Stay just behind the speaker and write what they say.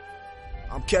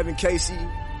I'm Kevin Casey.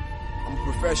 I'm a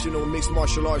professional mixed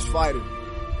martial arts fighter.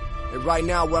 And right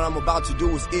now what I'm about to do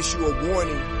is issue a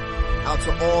warning out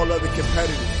to all other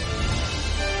competitors.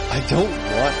 I don't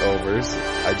want overs.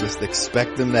 I just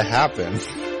expect them to happen.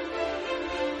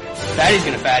 Fatty's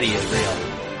gonna fatty is real.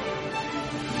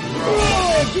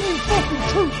 Oh, give me fucking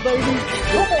truth, baby.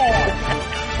 Come on.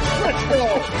 Let's go.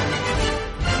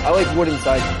 I like wood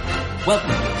inside. Welcome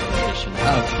to the edition of the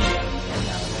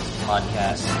Analysis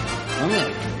Podcast. Normally I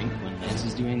like to drink when Lance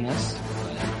is doing this,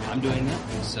 but I'm doing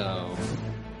it, so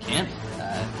can't.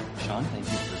 Sean, thank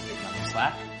you for picking up the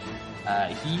slack.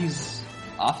 He's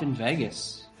off in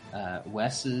Vegas.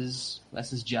 Wes is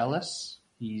jealous.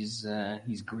 He's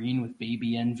green with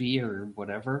baby envy or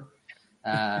whatever.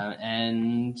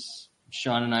 And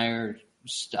Sean and I are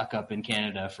stuck up in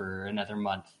Canada for another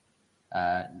month.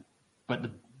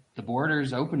 But the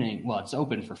border's opening. Well, it's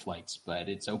open for flights, but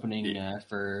it's opening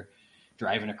for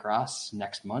driving across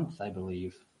next month, I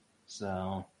believe.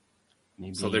 So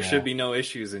maybe. So there should be no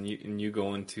issues in you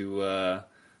going to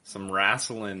some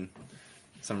wrestling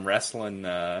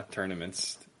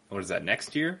tournaments. What is that,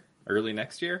 next year? Early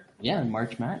next year? Yeah,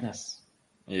 March Madness.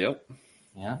 Yep.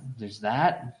 Yeah, there's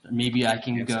that. Maybe I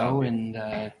can go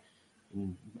and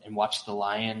watch the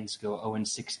Lions go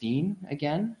 0-16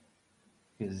 again.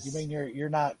 Cause... You mean you're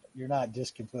not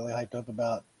just completely hyped up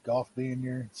about Goff being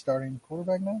your starting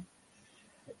quarterback now?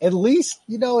 At least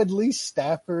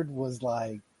Stafford was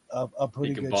like a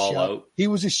pretty good show. Out. He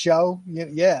was a show.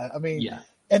 Yeah. I mean, yeah.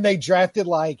 And they drafted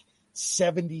like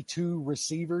 72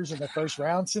 receivers in the first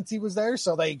round since he was there,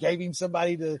 so they gave him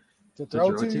somebody to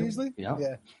throw to usually.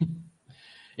 Yeah.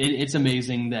 It's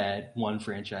amazing that one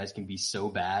franchise can be so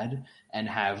bad and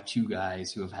have two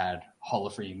guys who have had Hall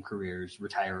of Fame careers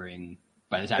retiring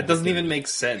by the time. It doesn't even make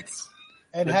sense.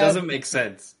 Doesn't make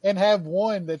sense. And have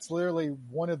one that's literally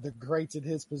one of the greats at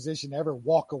his position ever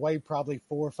walk away probably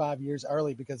 4 or 5 years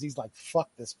early because he's like, fuck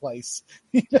this place.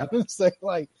 You know what I'm saying?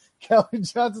 Like, Calvin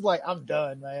Johnson's like, I'm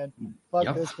done, man.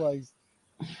 Fuck this place.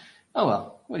 Oh,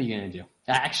 well, what are you going to do?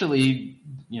 Actually,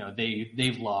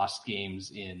 they've lost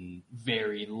games in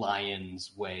very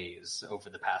Lions ways over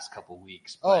the past couple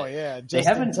weeks. Oh, yeah.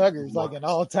 Justin Tugger's like an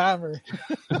all-timer.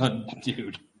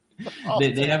 Dude.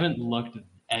 They haven't looked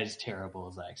as terrible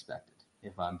as I expected,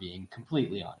 if I'm being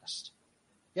completely honest.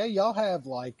 Yeah, y'all have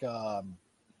like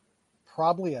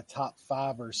probably a top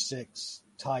 5 or 6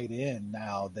 tight end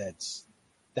now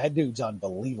that dude's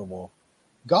unbelievable.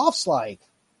 Goff's like,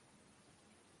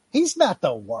 he's not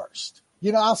the worst.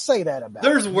 I'll say that about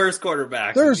There's him. Worse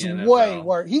quarterbacks. There's way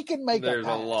worse. He can make There's a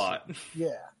pass. A lot.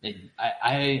 Yeah.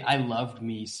 I loved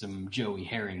me some Joey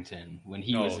Harrington when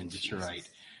he was in Detroit. Jesus.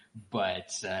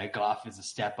 But Goff is a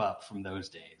step up from those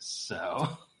days. So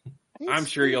I'm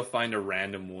sure you'll find a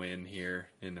random win here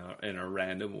in a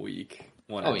random week.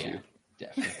 One or two. Yeah,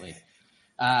 definitely.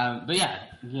 But yeah,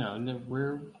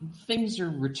 things are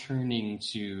returning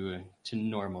to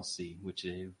normalcy, which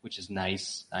is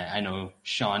nice. I know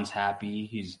Sean's happy.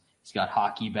 He's got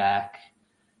hockey back.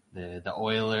 The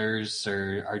Oilers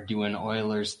are doing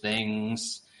Oilers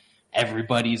things.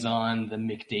 Everybody's on the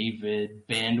McDavid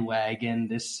bandwagon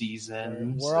this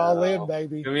season. We're all in,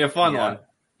 baby. Gonna be a fun one.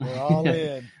 We're all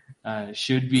in.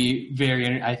 Should be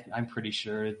very. I'm pretty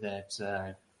sure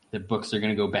that the books are going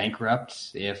to go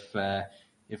bankrupt if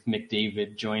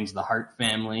McDavid joins the Hart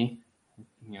family.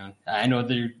 I know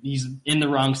he's in the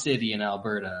wrong city in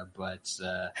Alberta, but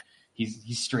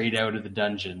he's straight out of the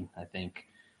dungeon, I think.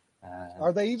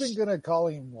 Are they even going to call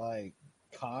him like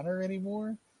Connor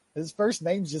anymore? His first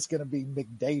name's just going to be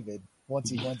McDavid once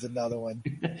he wins another one.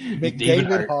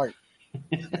 McDavid Hart.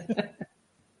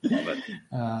 Love it.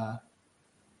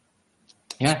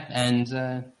 Yeah,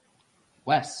 and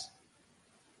Wes.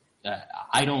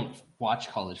 I don't watch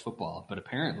college football, but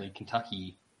apparently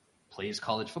Kentucky plays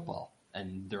college football,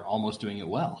 and they're almost doing it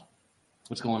well.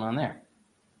 What's going on there?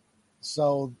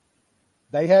 So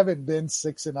they haven't been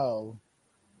 6-0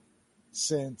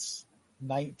 since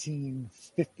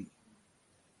 1950.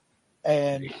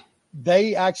 And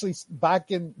they actually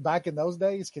back in those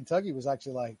days, Kentucky was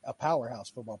actually like a powerhouse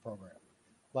football program.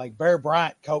 Like Bear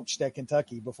Bryant coached at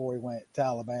Kentucky before he went to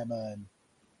Alabama and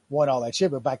won all that shit.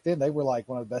 But back then they were like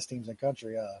one of the best teams in the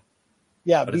country.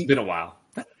 But it's been a while.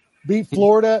 beat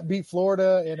Florida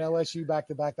and LSU back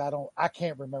to back. I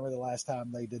can't remember the last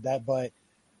time they did that, but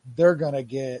they're gonna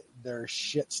get their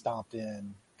shit stomped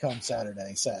in come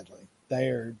Saturday. Sadly,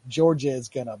 Georgia is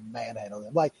gonna manhandle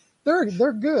them. Like. They're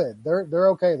good. They're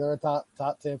okay. They're a top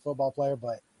 10 football player,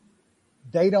 but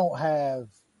they don't have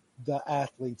the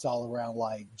athletes all around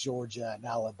like Georgia and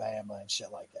Alabama and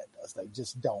shit like that does. They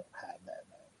just don't have that,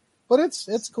 man. But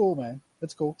it's cool, man.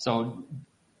 That's cool. So,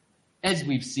 as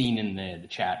we've seen in the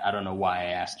chat, I don't know why I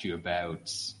asked you about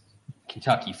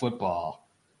Kentucky football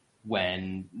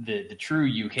when the true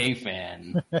UK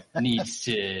fan needs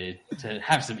to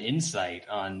have some insight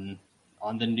on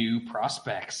the new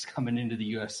prospects coming into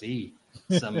the UFC.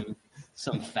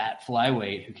 Some fat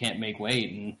flyweight who can't make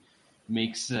weight and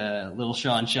makes little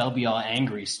Sean Shelby all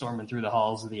angry storming through the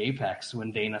halls of the Apex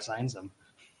when Dana signs him.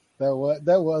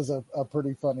 That was a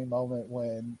pretty funny moment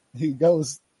when he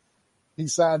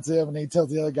signs him and he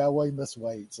tells the other guy, well, he missed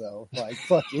weight. So, like,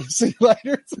 fuck you. See you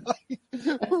later. It's like,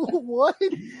 what?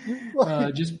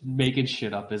 Like, just making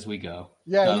shit up as we go.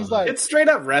 Yeah, he's like... It's straight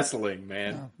up wrestling,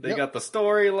 man. They got the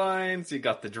storylines. You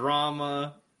got the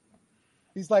drama.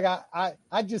 He's like, I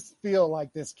just feel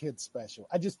like this kid's special.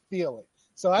 I just feel it.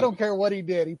 So I don't care what he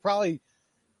did. He probably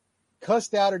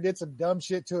cussed out or did some dumb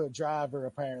shit to a driver,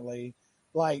 apparently.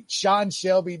 Like, Sean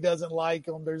Shelby doesn't like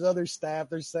him. There's other staff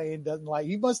they're saying doesn't like.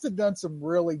 He must have done some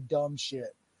really dumb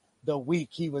shit the week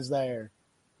he was there.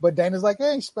 But Dana's like,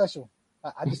 hey, he's special.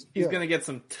 I just feel he's going to get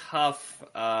some tough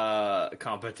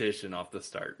competition off the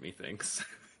start, methinks.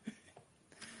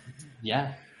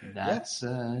 Yeah, that's...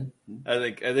 I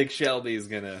think Shelby's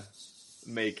going to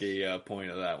make a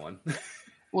point of that one.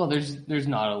 Well, there's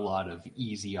not a lot of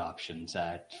easy options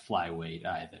at flyweight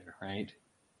either, right?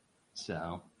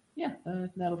 So... yeah,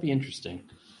 that'll be interesting.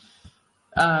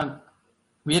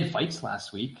 We had fights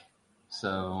last week,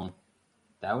 so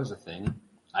that was a thing.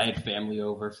 I had family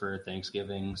over for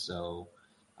Thanksgiving, so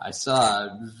I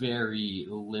saw very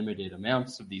limited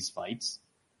amounts of these fights.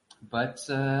 But,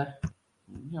 I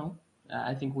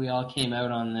think we all came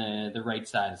out on the right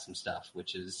side of some stuff,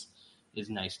 which is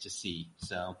nice to see.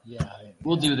 So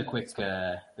we'll do the quick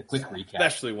recap,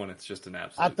 especially when it's just an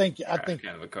absolute. I think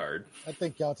kind of a card. I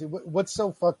think y'all too. What's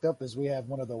so fucked up is we have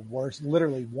one of the worst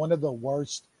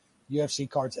UFC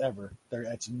cards ever.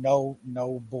 That's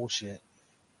no bullshit,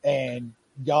 and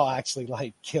y'all actually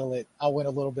like kill it. I win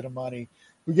a little bit of money.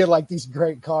 We get like these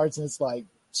great cards, and it's like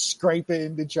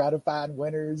scraping to try to find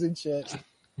winners and shit.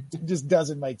 It just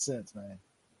doesn't make sense, man.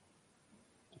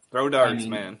 Throw darts,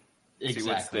 man.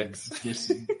 Exactly.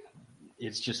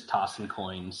 It's just tossing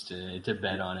coins to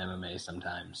bet on MMA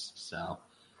sometimes. So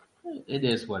it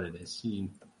is what it is.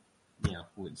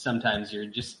 Sometimes you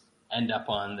just end up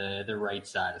on the right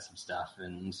side of some stuff,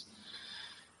 and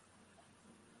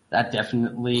that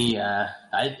definitely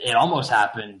it almost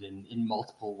happened in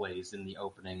multiple ways in the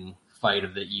opening fight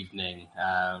of the evening.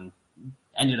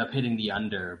 Ended up hitting the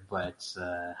under, but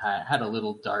had a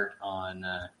little dart on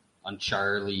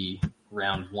Charlie.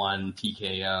 Round 1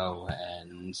 TKO,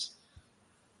 and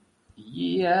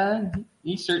yeah,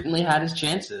 he certainly had his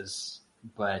chances,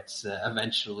 but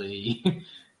eventually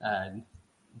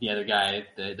the other guy,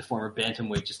 the former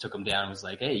bantamweight, just took him down and was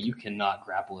like, hey, you cannot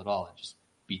grapple at all, and just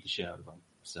beat the shit out of him.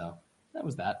 So that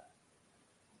was that.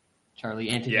 Charlie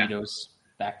Antovitos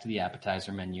back to the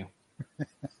appetizer menu.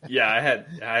 Yeah, I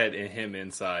had him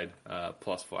inside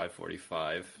plus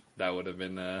 545. That would have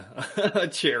been a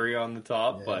cherry on the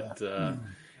top, but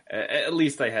at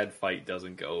least I had fight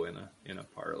doesn't go in a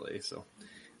parlay, so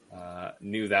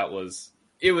knew that was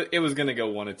it was going to go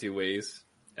one of two ways.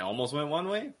 It almost went one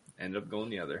way, ended up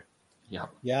going the other.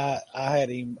 Yeah, I had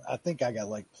him. I think I got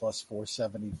like plus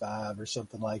 475 or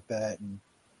something like that, and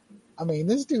I mean,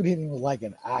 this dude hit him with like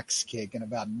an axe kick and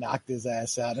about knocked his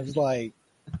ass out. It was like,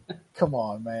 come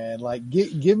on, man. Like,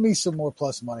 give me some more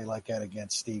plus money like that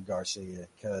against Steve Garcia,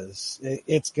 because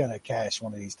it's going to cash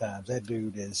one of these times. That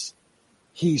dude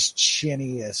he's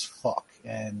chinny as fuck.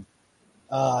 And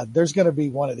there's going to be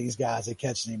one of these guys that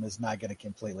catches him is not going to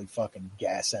completely fucking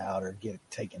gas out or get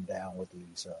taken down with you.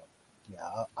 So,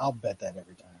 yeah, I'll bet that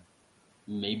every time.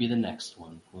 Maybe the next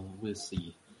one. We'll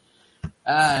see.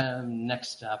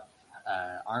 Next up,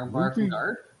 armbar from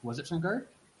guard. Was it from guard?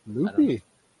 Loopy.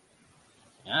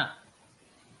 Yeah.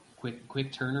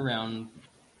 Quick turnaround.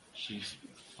 She's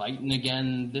fighting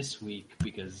again this week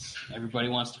because everybody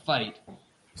wants to fight.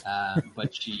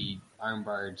 But she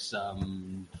armbarred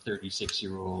some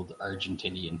 36-year-old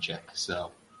Argentinian chick.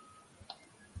 So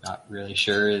not really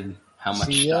sure how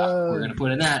much stock we're going to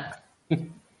put in that.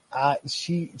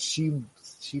 She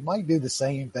might do the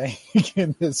same thing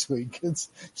again this week because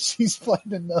she's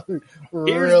fighting another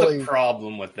Here's the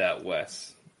problem with that,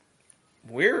 Wes.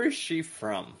 Where is she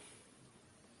from?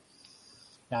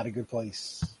 Not a good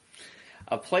place.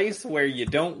 A place where you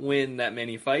don't win that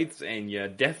many fights, and you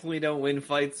definitely don't win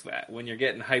fights when you're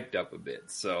getting hyped up a bit.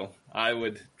 So I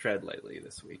would tread lightly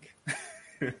this week.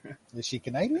 Is she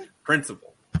Canadian?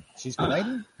 Principal. She's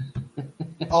Canadian?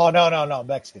 Oh, no.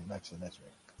 Mexican. That's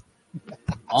right.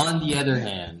 On the other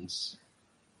hand,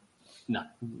 No,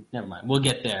 never mind. We'll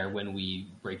get there when we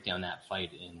break down that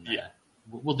fight.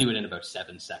 We'll do it in about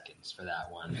 7 seconds for that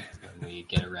one when we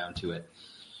get around to it.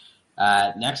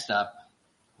 Next up,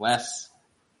 Wes,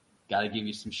 got to give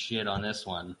you some shit on this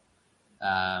one.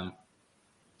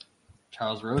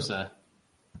 Charles Rosa,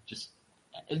 just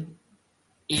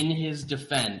in his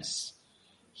defense,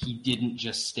 he didn't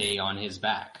just stay on his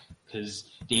back because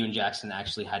Damon Jackson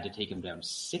actually had to take him down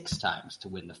 6 times to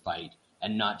win the fight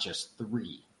and not just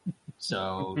 3.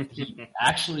 So he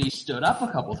actually stood up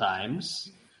a couple times,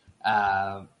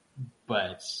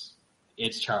 but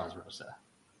it's Charles Rosa.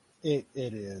 It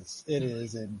is.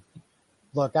 And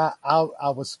look, I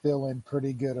was feeling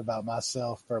pretty good about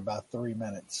myself for about 3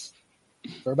 minutes.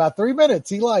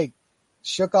 He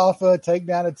shook off a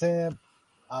takedown attempt,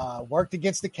 worked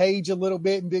against the cage a little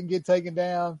bit and didn't get taken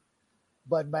down.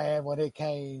 But man, when it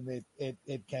came,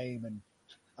 it came. And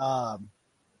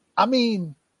I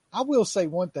mean, I will say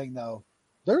one thing though.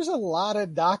 There's a lot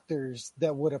of doctors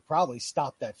that would have probably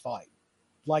stopped that fight.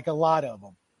 Like a lot of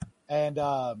them. And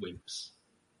Wimps.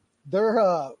 They're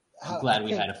I'm glad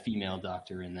we had a female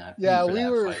doctor in that. Yeah, we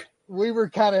were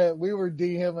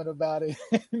DMing about it.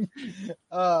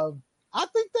 I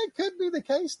think that could be the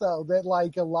case though, that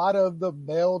like a lot of the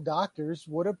male doctors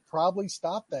would have probably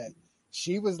stopped that.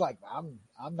 She was like, I'm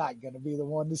not gonna be the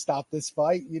one to stop this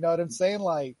fight. You know what I'm saying?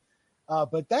 Like,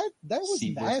 but that was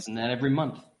see nasty. Worse than that every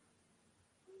month.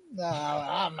 No,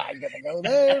 I'm not gonna go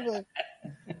there.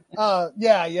 But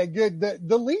yeah, good.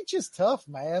 The leech is tough,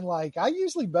 man. Like I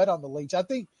usually bet on the leech. I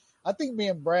think me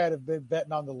and Brad have been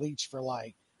betting on the leech for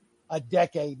like a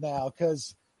decade now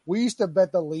because we used to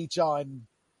bet the leech on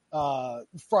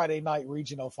Friday night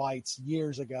regional fights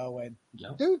years ago, and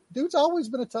dude's always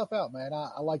been a tough out, man.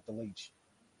 I like the leech.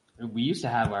 We used to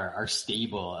have our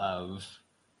stable of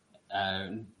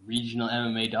regional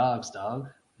MMA dogs, dog.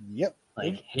 Yep.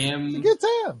 Like him, good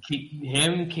time.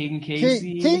 King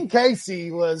Casey. King Casey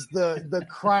was the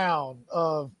crown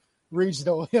of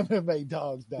regional MMA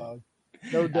dogs, dog.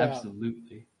 No doubt.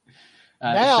 Absolutely.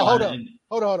 Now,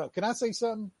 hold on. Can I say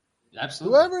something?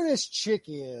 Absolutely. Whoever this chick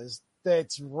is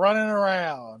that's running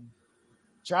around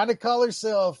trying to call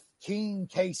herself King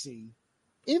Casey,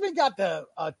 even got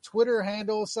a Twitter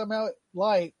handle somehow.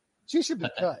 Like she should be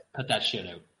cut. Cut that shit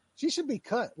out. She should be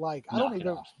cut. Like I don't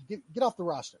even get off the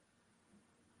roster.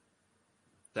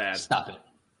 Sad. Stop it.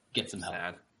 Get some help.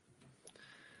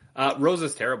 Sad.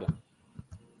 Rosa's terrible.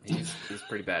 He's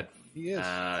pretty bad. He is.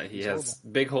 He has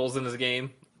big holes in his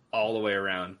game all the way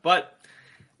around, but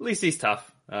at least he's tough.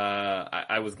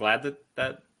 I was glad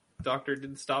that doctor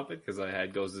didn't stop it because I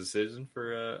had Go's decision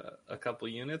for a couple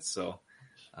units, so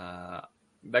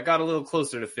that got a little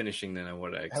closer to finishing than I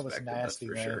would have expected. That was nasty,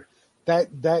 that's for man.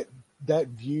 Sure. That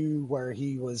view where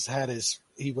he was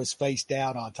face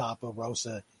down on top of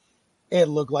Rosa, it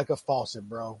looked like a faucet,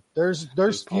 bro. There's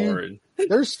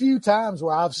few times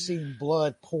where I've seen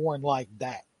blood pouring like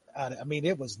that. I mean,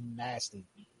 it was nasty.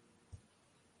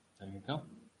 There you go.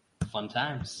 Fun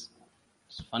times.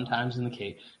 Fun times in the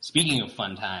cage. Speaking of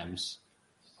fun times,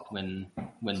 when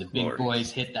the big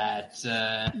boys hit that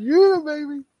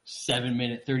baby 7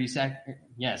 minute 30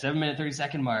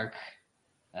 second mark,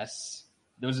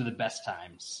 those are the best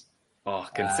times. Oh,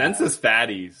 consensus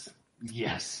fatties.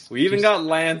 Yes. We even got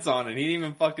Lance on and he didn't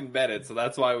even fucking bet it, so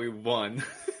that's why we won.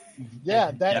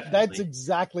 Yeah, that's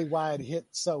exactly why it hit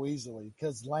so easily,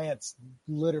 because Lance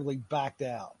literally backed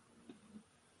out.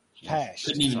 Cash.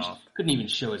 Couldn't even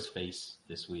show his face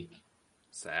this week.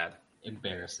 Sad.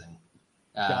 Embarrassing.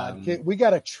 God, we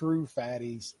got a true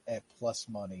fatties at plus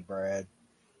money, Brad.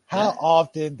 How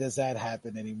often does that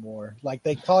happen anymore? Like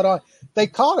they caught us. They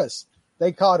caught us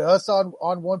on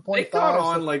 1.5. They caught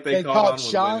on like they caught on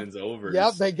Sean, with women's overs.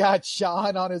 Yep, they got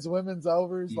Sean on his women's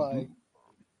overs. Mm-hmm. Like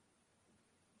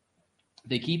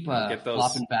they keep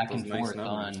flopping back and forth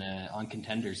on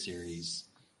Contender Series.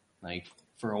 Like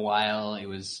for a while, it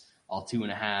was all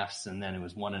 2.5s, and then it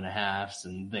was 1.5s,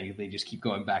 and they just keep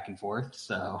going back and forth.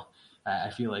 So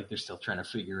I feel like they're still trying to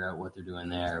figure out what they're doing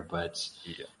there. But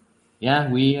yeah,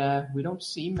 we don't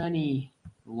see many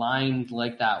lined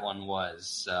like that one was.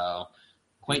 So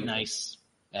quite nice.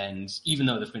 And even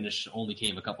though the finish only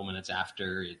came a couple minutes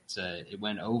after it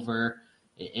went over,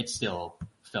 it still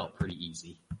felt pretty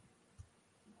easy.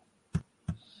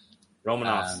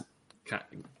 Romanov's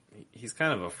he's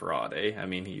kind of a fraud, eh? I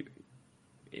mean,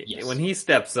 when he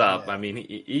steps up, I mean,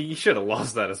 he should have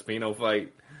lost that Espino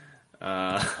fight.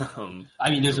 I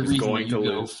mean, there's a reason that you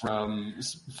go from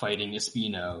fighting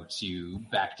Espino to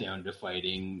back down to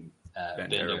fighting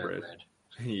Bandeira Bread.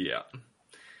 Yeah.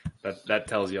 That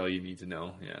tells you all you need to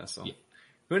know. Yeah, so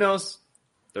who knows?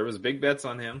 There was big bets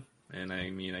on him. And I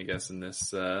mean, I guess in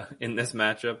this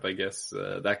matchup, I guess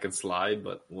that could slide,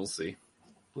 but we'll see.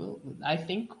 Well, I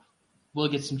think we'll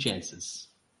get some chances.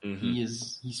 Mm-hmm.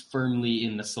 He's firmly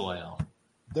in the soil.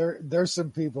 There's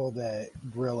some people that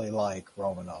really like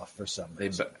Romanov for some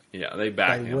reason. They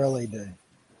back him. They really do.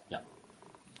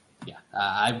 Yeah.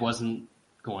 I wasn't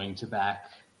going to back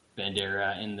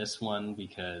Bandera in this one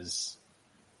because,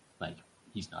 like,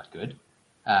 he's not good.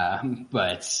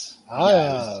 But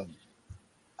I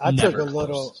took a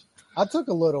little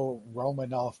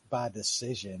Romanov by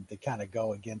decision to kind of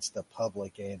go against the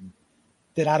public, and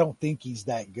that I don't think he's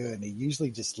that good. And he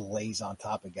usually just lays on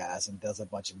top of guys and does a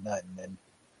bunch of nutting. And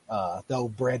the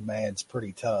old bread man's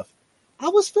pretty tough. I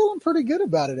was feeling pretty good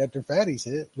about it after Fatties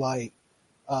hit. Like,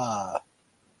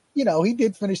 he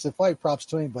did finish the fight, props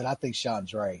to him, but I think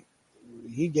Sean's right.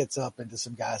 He gets up into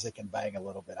some guys that can bang a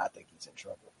little bit. I think he's in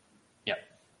trouble. Yep.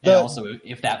 And also,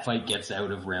 if that fight gets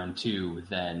out of round 2,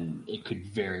 then it could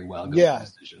very well go to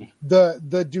decision.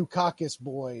 The Dukakis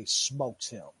boy smokes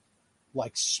him.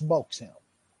 Like, smokes him.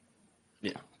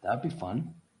 Yeah, that'd be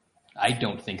fun. I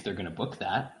don't think they're going to book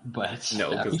that, but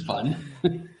that'd be fun.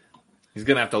 He's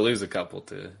going to have to lose a couple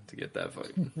to get that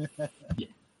fight. Yeah.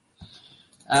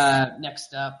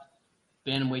 Next up,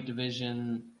 bantamweight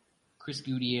division, Chris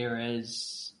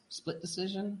Gutierrez split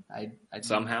decision. I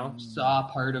somehow saw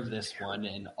part of this one,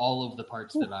 and all of the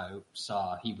parts that I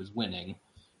saw, he was winning.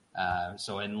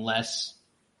 So unless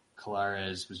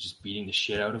Colares was just beating the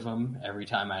shit out of him every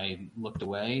time I looked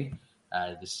away,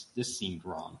 this seemed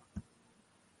wrong.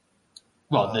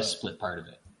 Well, this split part of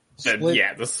it.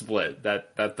 The split.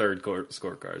 That third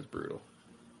scorecard is brutal.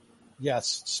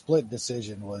 Yes, split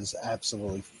decision was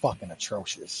absolutely fucking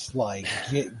atrocious. Like,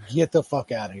 get the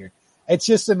fuck out of here. It's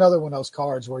just another one of those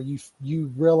cards where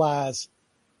you realize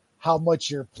how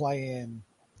much you're playing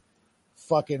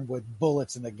fucking with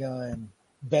bullets in the gun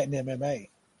betting MMA.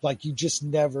 Like, you just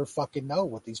never fucking know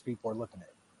what these people are looking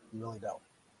at. You really don't.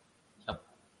 Yep.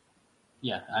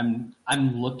 Yeah,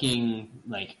 I'm looking,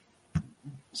 like,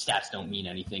 stats don't mean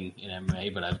anything in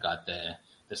MMA, but I've got the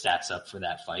stats up for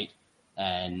that fight.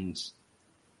 And,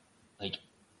 like,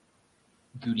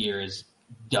 Gutierrez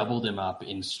doubled him up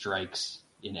in strikes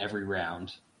in every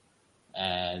round.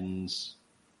 And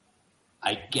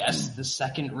I guess the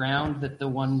second round that the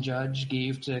one judge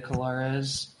gave to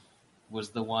Colares was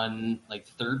the one, like,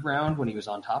 third round when he was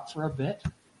on top for a bit.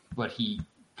 But he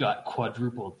got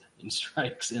quadrupled in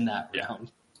strikes in that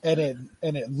round. And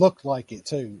it looked like it,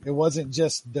 too. It wasn't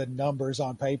just the numbers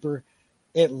on paper.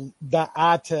 The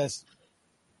eye test,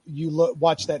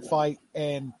 watch that fight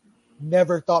and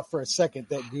never thought for a second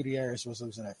that Gutierrez was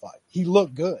losing that fight. He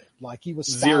looked good. Like, he was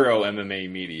zero MMA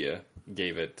media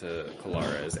gave it to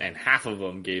Colares, and half of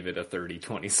them gave it a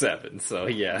 30-27. So,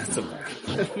 yeah, it's a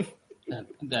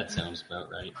that sounds about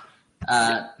right.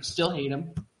 Still hate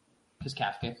him because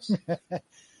calf kicks.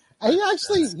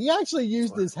 He actually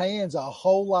used his hands a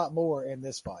whole lot more in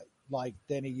this fight, like,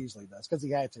 than he usually does, because he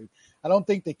had to. I don't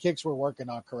think the kicks were working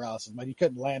on Corrales as much. He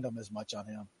couldn't land them as much on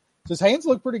him. So his hands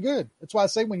look pretty good. That's why I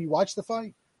say when you watch the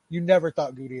fight, you never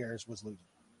thought Gutierrez was losing.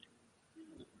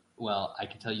 Well, I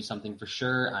can tell you something for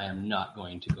sure. I am not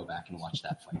going to go back and watch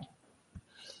that fight.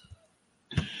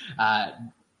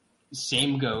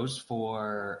 Same goes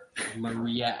for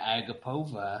Maria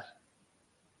Agapova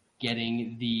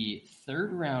getting the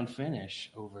third round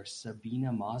finish over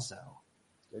Sabina Mazo.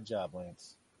 Good job,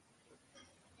 Lance.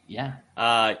 Yeah.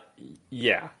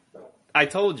 Yeah. I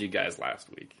told you guys last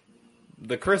week.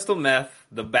 The crystal meth,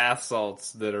 the bath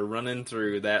salts that are running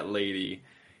through that lady,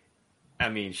 I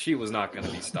mean, she was not going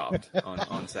to be stopped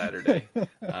on Saturday.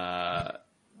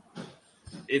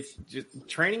 It's just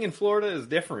training in Florida is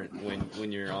different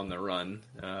when you're on the run.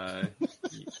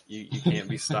 You can't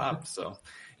be stopped. So,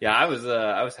 yeah, I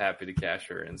was happy to cash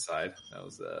her inside. That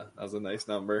was a nice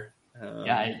number.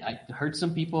 I heard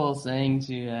some people saying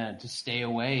to stay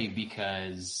away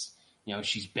because, you know,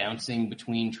 she's bouncing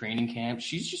between training camps.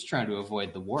 She's just trying to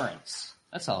avoid the warrants.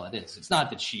 That's all it is. It's not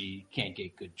that she can't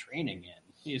get good training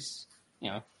in. She's, you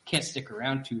know, can't stick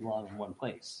around too long in one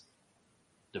place.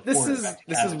 This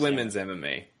is women's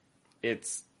MMA.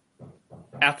 It's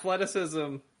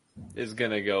athleticism is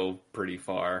going to go pretty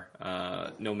far,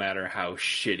 no matter how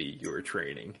shitty you're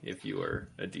training. If you are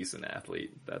a decent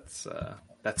athlete, that's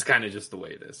kind of just the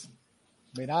way it is.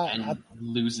 I mean,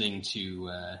 losing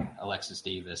to Alexis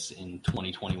Davis in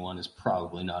 2021 is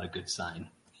probably not a good sign.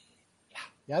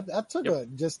 Yeah, I took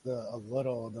just a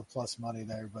little of the plus money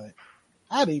there, but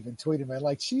I'd even tweeted, man,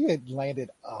 like, she had landed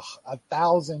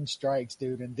 1,000 strikes,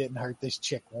 dude, and didn't hurt this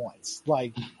chick once.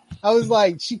 Like, I was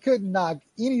like, she couldn't knock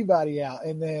anybody out.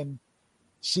 And then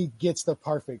she gets the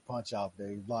perfect punch off,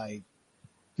 dude. Like,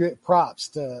 good props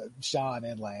to Sean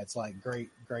and Lance. Like, great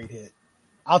hit.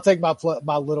 I'll take my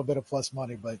little bit of plus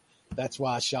money, but that's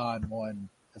why Sean won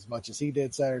as much as he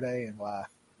did Saturday, and why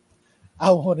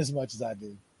I won as much as I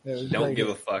did. Don't give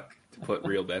a fuck to put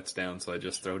real bets down, so I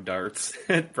just throw darts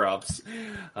at props.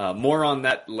 More on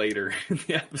that later in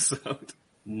the episode.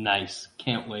 Nice.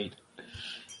 Can't wait.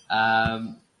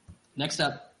 Next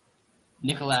up,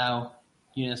 Nicolau,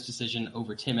 unanimous decision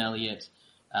over Tim Elliott,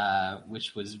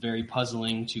 which was very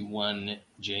puzzling to one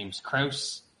James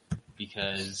Krause,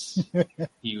 because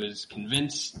he was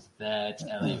convinced that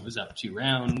Elliott was up 2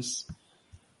 rounds.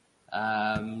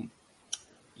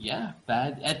 Yeah,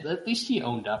 bad. At least he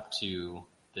owned up to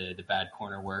the bad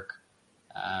corner work.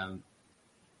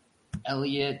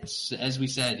 Elliott, as we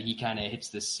said, he kind of hits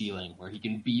this ceiling where he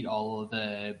can beat all of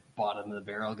the bottom of the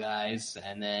barrel guys,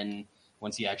 and then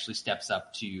once he actually steps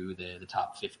up to the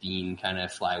top 15 kind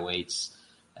of flyweights,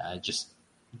 just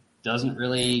doesn't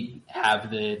really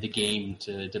have the game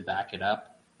to back it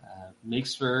up.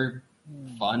 Makes for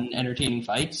fun, entertaining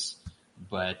fights,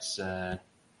 but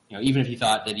even if you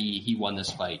thought that he won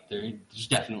this fight, there's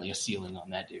definitely a ceiling on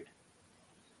that dude.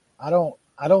 I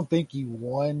don't think he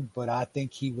won, but I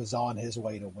think he was on his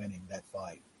way to winning that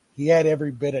fight. He had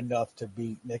every bit enough to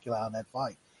beat Nicolau in that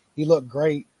fight. He looked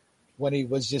great when he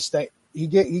was just he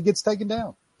gets taken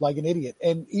down like an idiot.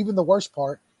 And even the worst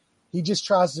part, he just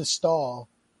tries to stall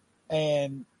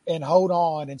and hold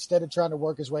on instead of trying to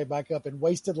work his way back up, and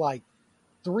wasted like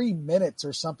 3 minutes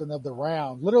or something of the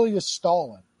round, literally just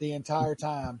stalling the entire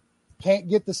time. Can't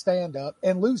get the stand up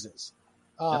and loses.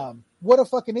 What a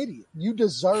fucking idiot. You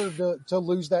deserve to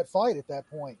lose that fight at that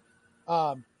point.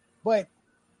 But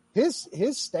his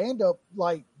stand up,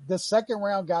 like the second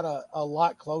round got a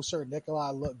lot closer.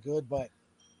 Nicolau looked good, but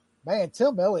man,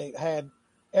 Tim Elliott had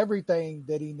everything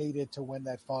that he needed to win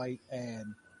that fight.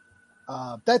 And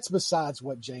that's besides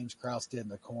what James Krause did in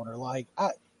the corner. Like,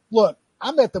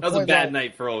 I'm at the point. That was a bad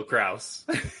night for old Krause.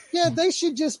 Yeah, they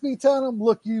should just be telling him,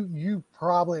 look, you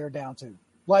probably are down 2.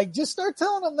 Like, just start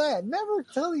telling them that. Never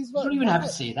tell these. You don't even have to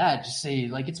say that. Just say,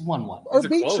 like, it's 1-1. Or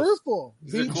be truthful.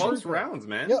 These are close rounds,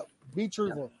 man. Yep, be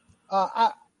truthful. Yeah.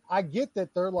 I get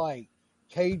that they're, like,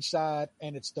 cage side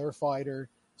and it's their fighter,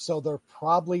 so they're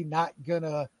probably not going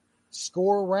to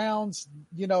score rounds,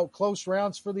 close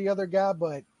rounds for the other guy,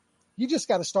 but you just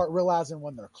got to start realizing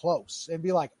when they're close and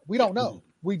be like, we don't know.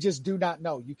 We just do not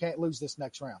know. You can't lose this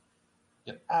next round.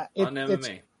 Yep. On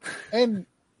MMA. And,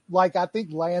 like, I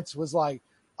think Lance was like,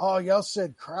 oh, y'all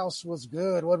said Krause was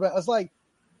good. What about? I was like,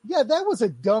 yeah, that was a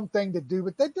dumb thing to do,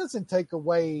 but that doesn't take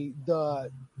away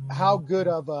how good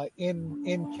of a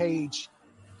in cage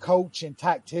coach and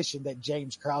tactician that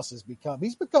James Krause has become.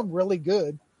 He's become really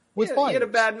good with fighters. He had a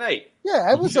bad night.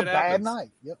 Yeah, it was a bad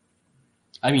night. Yep.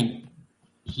 I mean,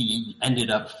 he ended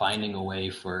up finding a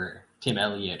way for Tim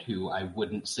Elliott, who I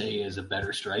wouldn't say is a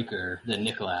better striker than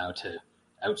Nicolau, to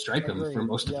outstrike him for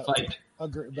most of the fight.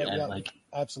 Agree. And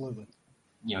absolutely.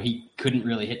 He couldn't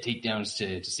really hit takedowns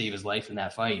to save his life in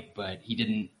that fight, but he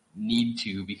didn't need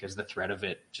to because the threat of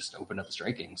it just opened up the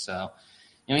striking. So,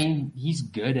 he's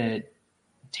good at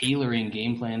tailoring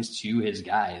game plans to his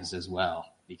guys as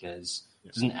well, because he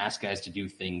doesn't ask guys to do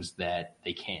things that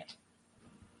they can't.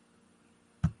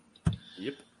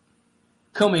 Yep.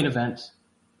 Co-main event.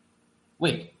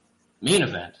 Wait, main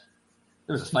event.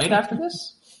 There was a fight after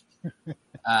this?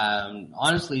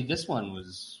 Honestly, this one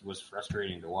was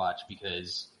frustrating to watch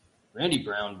because Randy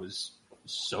Brown was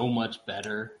so much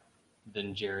better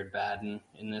than Jared Baden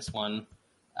in this one,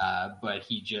 but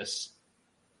he just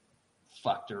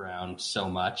fucked around so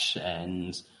much,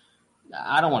 and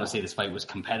I don't want to say this fight was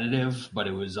competitive, but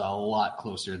it was a lot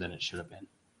closer than it should have been.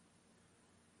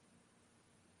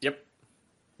 Yep.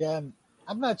 Yeah, and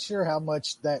I'm not sure how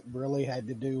much that really had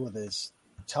to do with his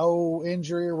toe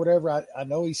injury or whatever. I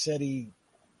know he said he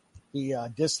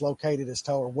dislocated his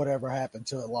toe or whatever happened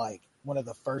to it, like one of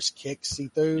the first kicks he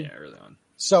threw. Yeah, early on.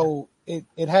 So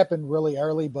it happened really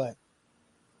early, but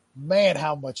man,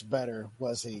 how much better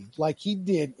was he? Like, he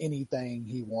did anything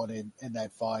he wanted in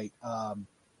that fight.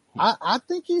 I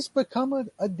think he's become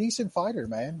a decent fighter,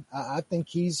 man. I think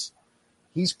he's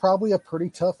probably a pretty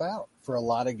tough out for a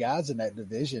lot of guys in that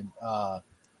division.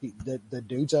 The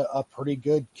dude's a pretty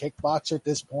good kickboxer at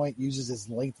this point, uses his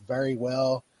length very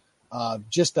well.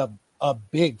 Just a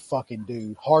big fucking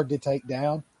dude, hard to take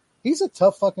down. He's a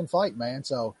tough fucking fight, man.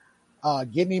 So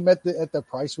getting him at the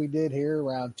price we did here,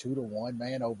 around 2-1,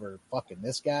 man, over fucking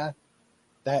this guy,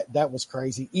 that was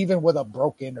crazy. Even with a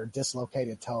broken or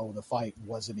dislocated toe, the fight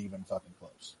wasn't even fucking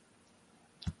close.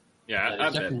 Yeah, I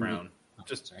bet Brown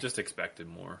just expected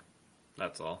more.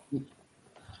 That's all.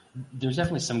 there's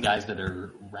definitely some guys that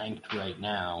are ranked right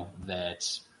now that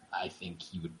I think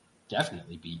he would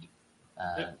definitely beat.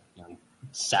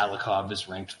 Salikov is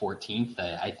ranked 14th.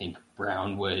 I think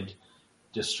Brown would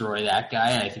destroy that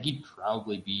guy, and I think he'd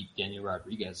probably beat Daniel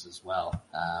Rodriguez as well,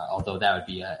 although that would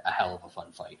be a hell of a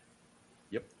fun fight.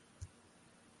 Yep.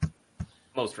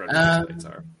 Most Rodriguez fights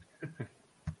are.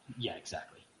 Yeah,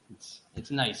 exactly.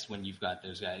 It's nice when you've got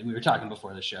those guys. We were talking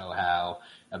before the show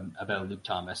about Luke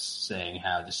Thomas saying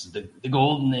how this is the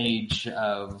golden age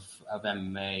of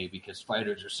MMA because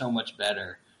fighters are so much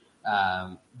better.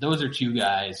 Those are two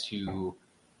guys who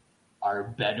are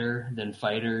better than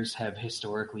fighters have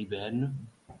historically been,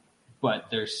 but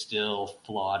they're still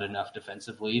flawed enough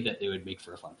defensively that they would make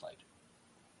for a fun fight.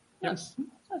 Yep.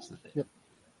 That's the thing. Yep.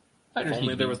 Fighters Only need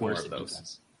to there be was more worse of at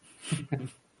those.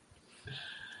 defense.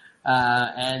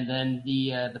 And then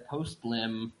the post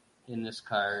limb in this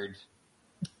card.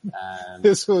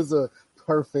 This was a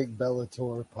perfect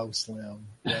Bellator post limb,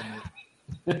 wasn't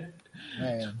it?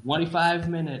 Man. 25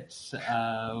 minutes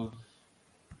of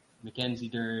Mackenzie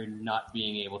Dern not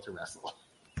being able to wrestle.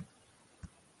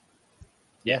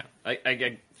 Yeah,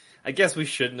 I guess we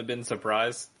shouldn't have been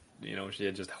surprised. You know, she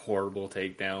had just horrible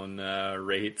takedown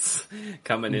rates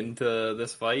coming into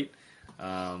this fight.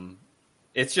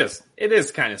 It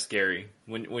is kind of scary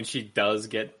when she does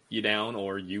get you down,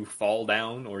 or you fall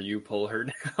down, or you pull her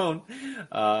down.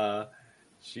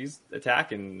 She's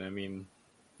attacking. I mean,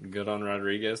 good on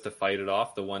Rodriguez to fight it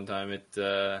off the one time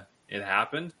it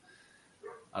happened.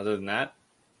 Other than that,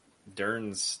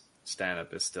 Dern's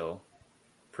stand-up is still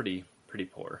pretty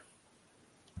poor.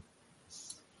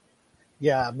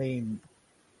 Yeah, I mean,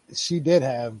 she did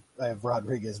have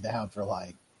Rodriguez down for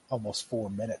like almost 4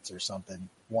 minutes or something,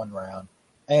 one round,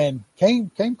 and came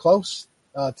close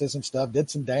to some stuff, did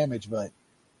some damage, but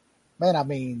man, I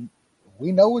mean,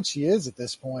 we know what she is at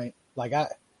this point. Like I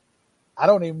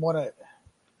don't want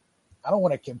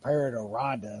to compare her to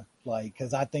Ronda, like,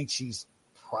 because I think she's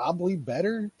probably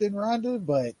better than Ronda,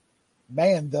 but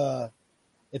man,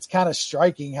 it's kind of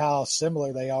striking how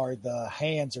similar they are. The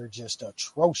hands are just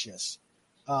atrocious.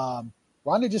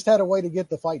 Ronda just had a way to get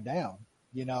the fight down,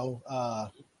 you know.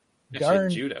 Dern,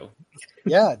 judo.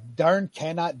 Yeah, Dern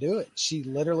cannot do it. She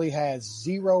literally has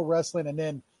zero wrestling, and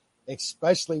then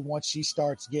especially once she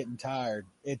starts getting tired,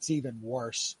 it's even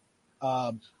worse.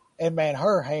 And man,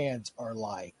 her hands are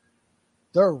like,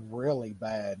 they're really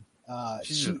bad.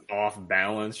 She's just off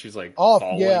balance. She's like off,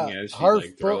 falling as she her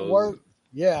like footwork. throws.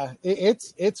 Yeah,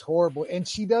 it's horrible, and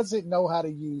she doesn't know how to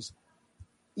use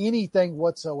anything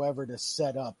whatsoever to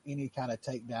set up any kind of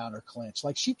takedown or clinch.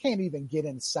 Like, she can't even get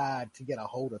inside to get a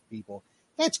hold of people.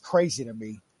 That's crazy to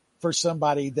me for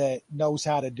somebody that knows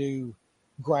how to do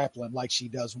grappling like she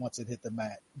does once it hit the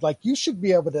mat. Like, you should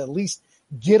be able to at least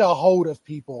get a hold of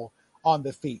people on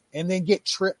the feet and then get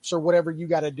trips or whatever you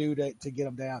got to do to get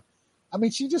them down. I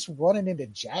mean, she's just running into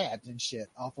jabs and shit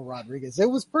off of Rodriguez. It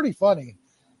was pretty funny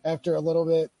after a little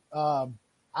bit.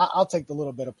 I'll take the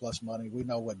little bit of plus money. We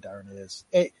know what Dern is.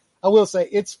 I will say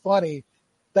it's funny.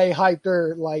 They hyped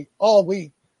her like all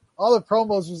week. All the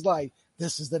promos was like,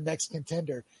 this is the next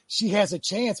contender. She has a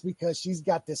chance because she's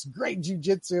got this great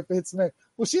jiu-jitsu if it's there.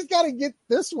 Well, she's got to get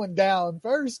this one down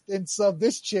first and sub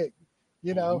this chick,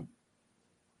 you know?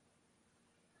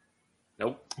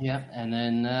 Nope. Yeah, and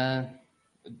then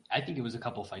I think it was a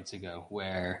couple fights ago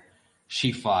where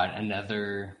she fought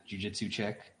another jiu-jitsu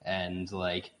chick, and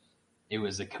like it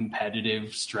was a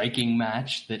competitive striking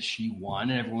match that she won,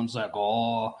 and everyone's like,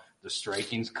 oh, the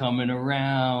striking's coming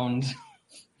around.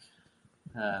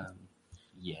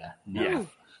 Yeah.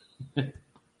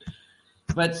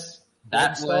 But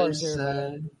that was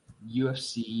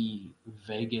UFC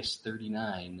Vegas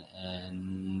 39,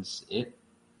 and it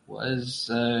was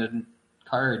a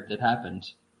card that happened.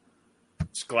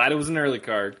 Just glad it was an early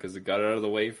card because it got it out of the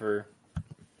way for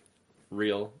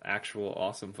real, actual,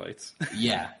 awesome fights.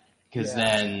 Yeah, because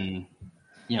then,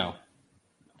 you know,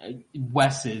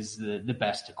 Wes is the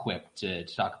best equipped to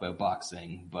talk about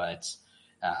boxing, but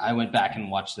I went back and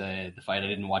watched the fight. I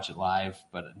didn't watch it live,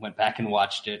 but I went back and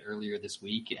watched it earlier this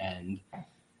week, and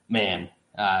man,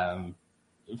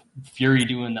 Fury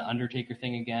doing the Undertaker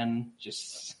thing again,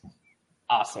 just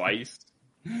awesome. Twice.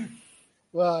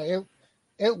 Well,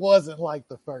 it wasn't like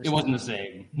the first. It wasn't the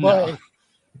same. But, No.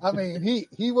 I mean,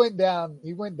 he went down,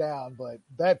 but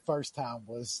that first time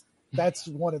that's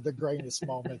one of the greatest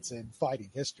moments in fighting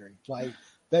history. Like,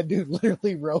 that dude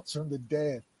literally rose from the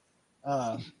dead.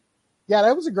 Yeah,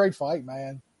 that was a great fight,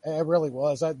 man. It really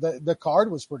was. The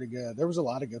card was pretty good. There was a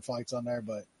lot of good fights on there,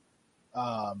 but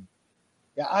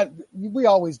we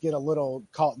always get a little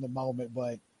caught in the moment,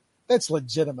 but that's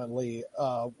legitimately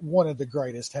one of the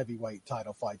greatest heavyweight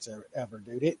title fights ever,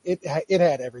 dude. It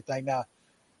had everything. Now,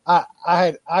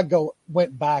 I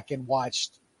went back and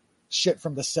watched shit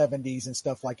from the 70s and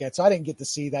stuff like that, so I didn't get to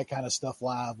see that kind of stuff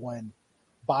live when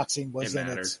boxing was in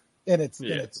its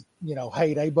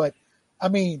heyday. But I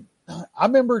mean, I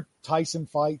remember Tyson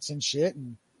fights and shit,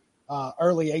 and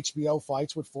early HBO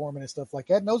fights with Foreman and stuff like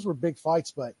that, and those were big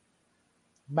fights. But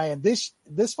man, this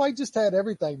fight just had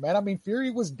everything, man. I mean, Fury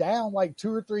was down like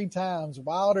 2 or 3 times.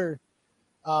 Wilder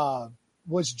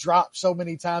was dropped so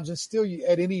many times, and still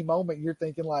at any moment you're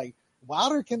thinking like,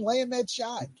 Wilder can land that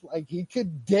shot. Like, he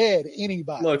could dead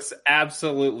anybody. Looks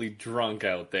absolutely drunk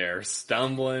out there,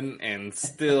 stumbling and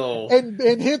still and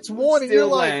hits one, and you're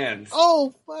like, lands.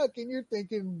 oh fuck, and you're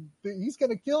thinking he's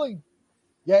gonna kill him.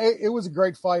 Yeah, it was a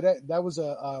great fight. That was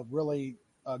a really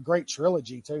great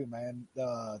trilogy too, man.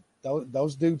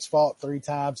 Those dudes fought 3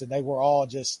 times, and they were all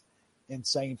just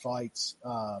insane fights.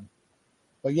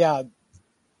 But yeah,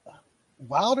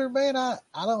 Wilder, man, I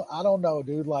don't know,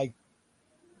 dude. Like,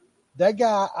 that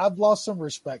guy, I've lost some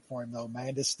respect for him though,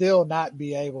 man. To still not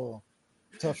be able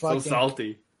to fucking so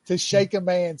salty, to shake a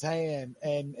man's hand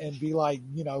and be like,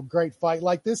 great fight.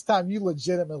 Like, this time you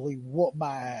legitimately whooped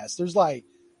my ass. There's like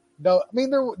no, I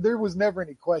mean, there was never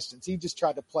any questions. He just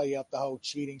tried to play up the whole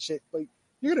cheating shit. But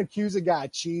you're gonna accuse a guy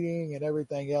of cheating and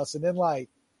everything else, and then like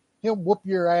him whoop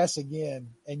your ass again,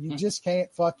 and you just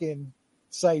can't fucking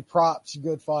say props,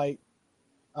 good fight.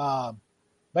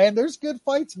 Man, there's good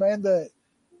fights, man.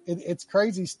 It's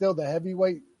crazy still. The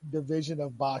heavyweight division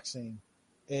of boxing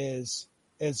is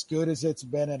as good as it's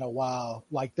been in a while.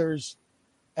 Like, there's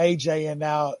AJ and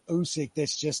now Usyk.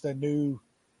 That's just a new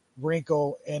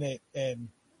wrinkle in it. And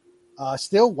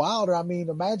still Wilder. I mean,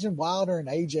 imagine Wilder and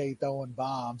AJ throwing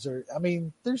bombs.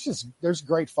 There's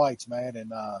great fights, man.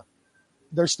 And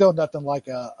there's still nothing like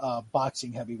a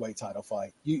boxing heavyweight title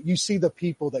fight. You see the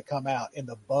people that come out and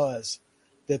the buzz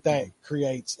that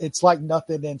creates. It's like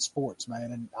nothing in sports,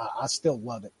 man. And I still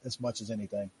love it as much as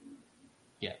anything.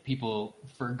 Yeah, people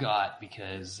forgot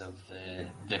because of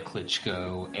the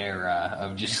Klitschko era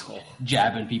of just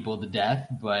jabbing people to death.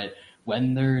 But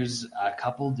when there's a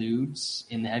couple dudes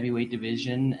in the heavyweight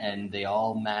division and they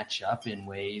all match up in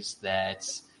ways that,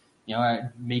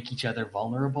 make each other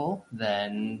vulnerable,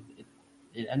 then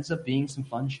it ends up being some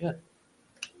fun shit.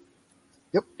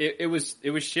 Yep. It was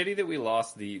shitty that we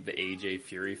lost the AJ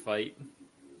Fury fight,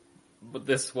 but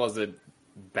this wasn't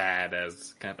bad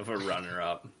as kind of a runner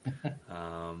up.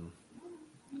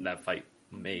 That fight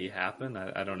may happen.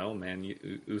 I don't know, man.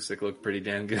 Usyk looked pretty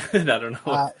damn good. I don't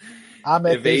know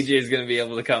if AJ is going to be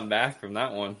able to come back from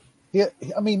that one. Yeah,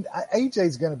 I mean,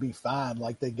 AJ's going to be fine.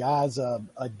 Like, the guy's a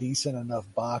decent enough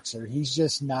boxer. He's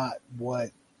just not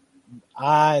what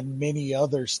I and many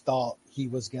others thought he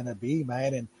was going to be,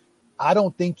 man. And I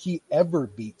don't think he ever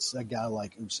beats a guy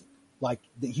like Usyk. Like,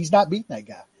 he's not beating that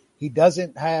guy. He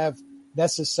doesn't have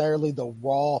necessarily the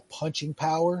raw punching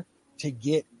power to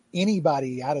get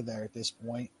anybody out of there at this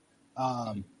point.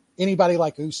 Anybody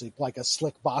like Usyk, like a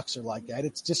slick boxer like that,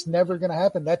 it's just never going to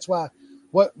happen. That's why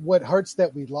what hurts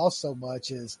that we lost so much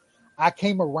is I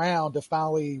came around to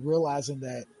finally realizing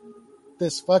that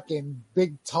this fucking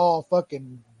big, tall,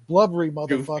 fucking blubbery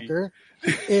motherfucker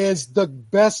is the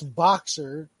best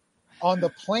boxer on the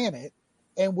planet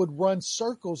and would run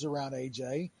circles around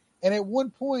AJ. And at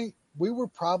one point, we were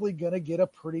probably going to get a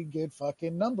pretty good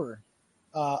fucking number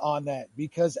on that,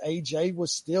 because AJ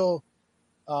was still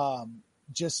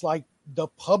just like the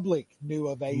public knew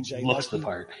of AJ. He looks the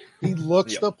part. He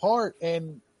looks the part.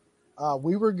 And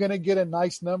we were going to get a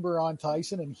nice number on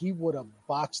Tyson, and he would have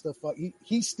boxed the fuck.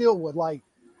 He still would like,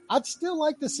 I'd still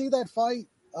like to see that fight.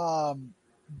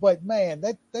 But man,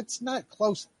 that's not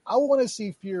close. I want to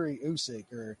see Fury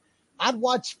Usyk, or I'd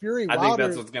watch Fury Wilder. I think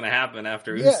that's what's going to happen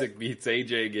after Usyk beats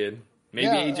AJ again. Maybe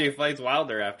AJ fights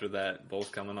Wilder after that,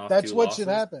 both coming off. That's 2 what losses. should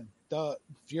happen. The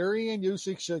Fury and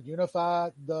Usyk should unify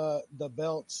the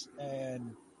belts,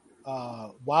 and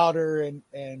Wilder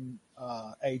and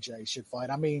AJ should fight.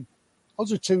 I mean,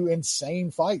 those are 2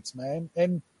 insane fights, man.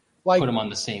 And like, put them on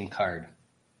the same card.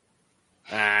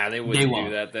 They wouldn't do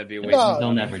that. That'd be a waste. No,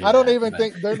 they'll never do I don't that, even but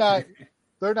think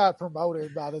they're not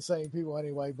promoted by the same people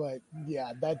anyway. But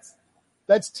yeah,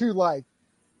 that's too, like,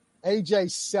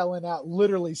 AJ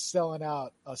literally selling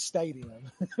out a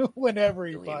stadium whenever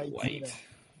he fights.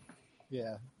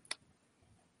 Yeah.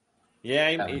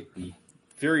 Yeah,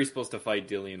 Fury's supposed to fight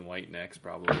Dillian White next,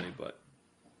 probably, but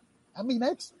I mean,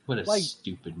 that's what a like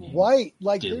stupid name. White,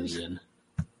 like, Dillian.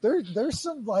 There's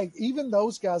some, like, even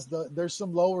those guys, there's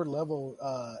some lower level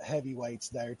heavyweights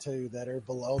there too that are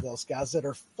below those guys that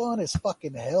are fun as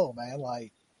fucking hell, man.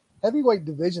 Like, heavyweight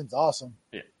division's awesome.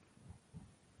 Yeah.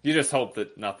 You just hope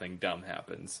that nothing dumb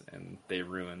happens and they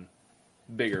ruin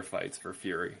bigger fights for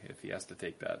Fury if he has to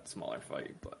take that smaller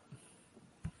fight. But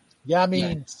yeah, I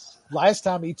mean, last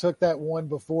time he took that one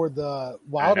before the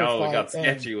Wilder fight, it got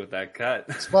sketchy with that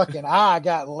cut. His fucking eye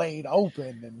got laid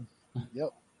open, and yep.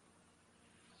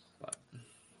 But,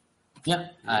 yeah,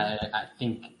 I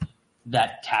think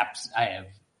that taps. I have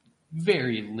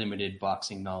very limited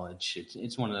boxing knowledge.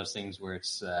 It's one of those things where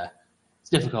it's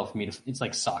difficult for me to. It's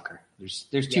like soccer.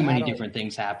 There's too many different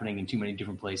things happening in too many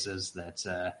different places that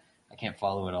I can't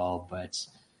follow it all. But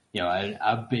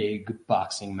a big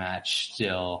boxing match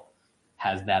still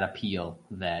has that appeal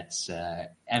that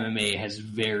MMA has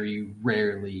very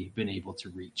rarely been able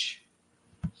to reach.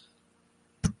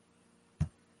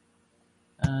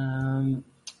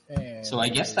 So I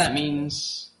guess that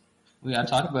means we got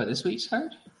to talk about this week's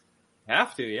card.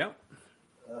 have to, yeah.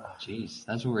 Jeez,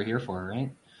 that's what we're here for,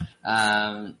 right?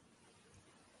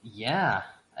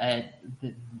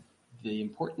 The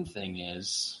important thing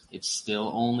is it's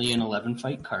still only an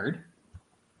 11-fight card.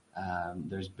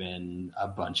 There's been a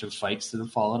bunch of fights that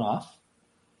have fallen off.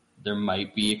 There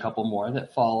might be a couple more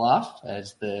that fall off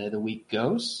as the week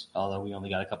goes, although we only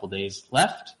got a couple days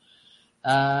left.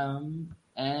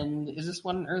 And is this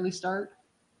one an early start?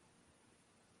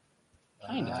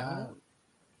 Kind of.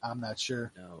 I'm not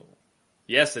sure. No.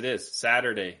 Yes, it is.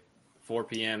 Saturday, 4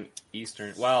 p.m.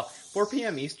 Eastern. Well, 4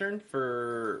 p.m. Eastern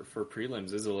for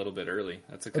prelims is a little bit early.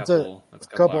 That's a couple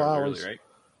hours early, right?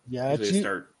 Yeah, usually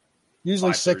start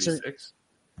usually 6 or 6.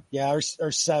 Yeah,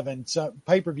 or 7. So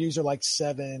pay-per-views are like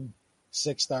 7,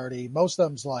 6:30. Most of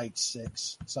them's like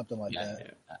 6, something like that.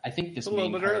 Yeah. I think this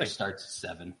main card starts at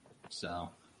 7. So,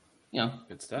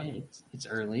 good stuff. It's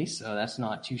early, so that's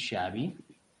not too shabby.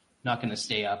 Not going to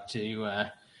stay up to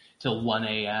till 1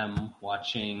 a.m.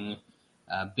 watching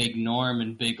Big Norm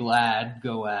and Big Lad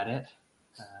go at it,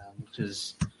 which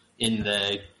is in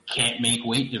the can't make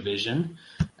weight division.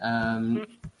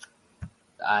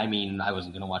 I mean, I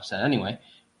wasn't going to watch that anyway.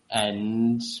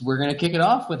 And we're going to kick it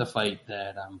off with a fight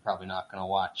that I'm probably not going to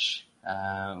watch.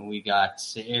 We got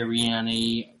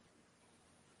Ariane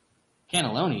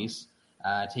Cannellonis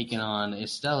taking on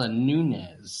Estela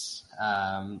Nunes.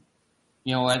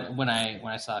 You know what? When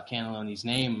I saw Cannelloni's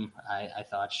name, I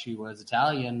thought she was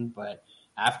Italian, but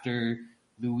after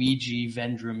Luigi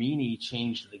Vendramini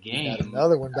changed the game, got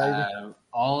another one, baby.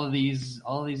 All of these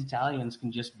Italians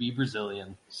can just be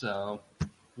Brazilian. So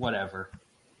whatever.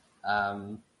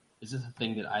 Is this a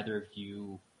thing that either of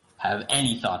you have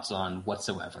any thoughts on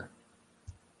whatsoever?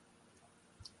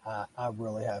 I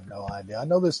really have no idea. I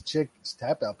know this chick's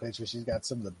tap out picture. She's got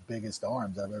some of the biggest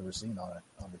arms I've ever seen on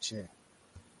the chick.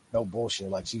 No bullshit.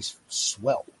 Like she's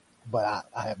swell, but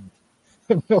I have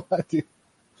no idea.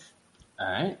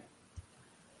 All right.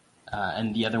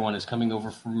 And the other one is coming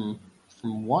over from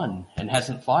one and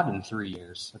hasn't fought in 3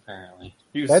 years, apparently.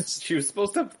 She was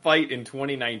supposed to fight in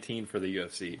 2019 for the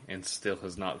UFC and still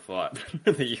has not fought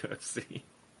for the UFC.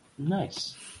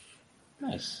 Nice.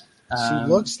 She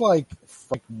looks like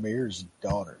Frank Mir's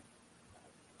daughter.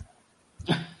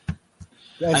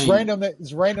 Random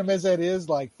as that is,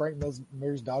 like Frank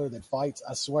Mir's daughter that fights,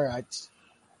 I swear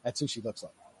that's who she looks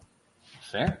like.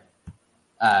 Fair.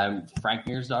 Frank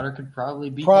Mir's daughter could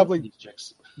probably beat these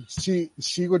chicks.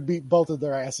 She would beat both of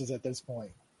their asses at this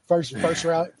point. First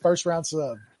round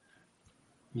sub.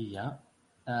 Yeah.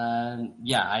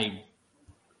 I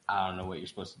don't know what you're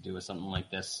supposed to do with something like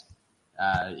this.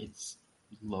 It's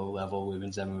low level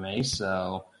women's MMA,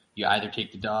 so you either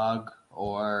take the dog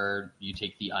or you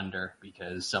take the under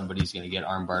because somebody's going to get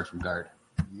armbarred from guard.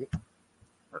 Yep.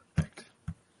 Perfect.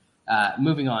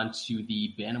 Moving on to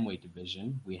the bantamweight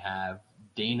division, we have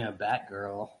Dana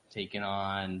Batgirl taking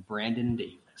on Brandon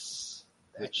Davis,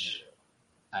 which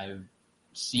I've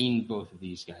seen both of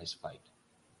these guys fight.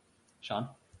 Sean?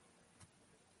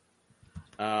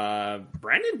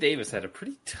 Brandon Davis had a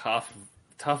pretty tough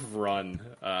run.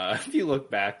 If you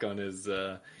look back on his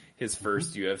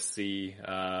first UFC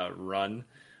run,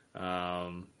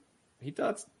 he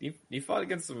fought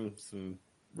against some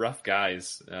rough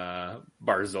guys.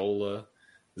 Barzola,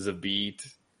 Zabit,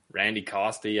 Randy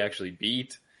Costa. He actually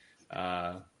beat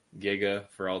Giga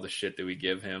for all the shit that we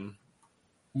give him.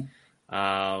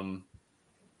 I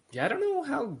don't know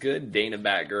how good Dana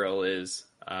Batgirl is.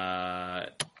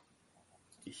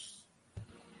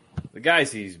 The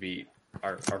guys he's beat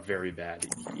are very bad.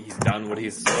 He's done what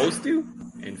he's supposed to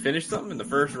and finished them in the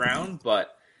first round,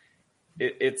 but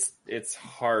it's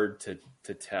hard to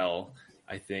tell.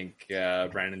 I think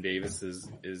Brandon Davis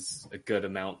is a good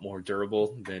amount more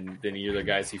durable than either of the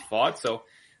guys he fought. So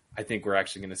I think we're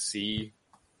actually going to see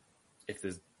if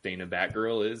Dana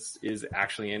Batgirl is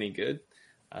actually any good.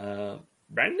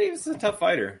 Brandon Davis is a tough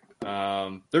fighter.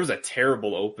 There was a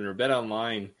terrible opener.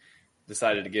 BetOnline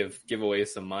decided to give away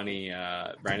some money.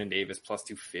 Brandon Davis plus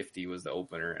 250 was the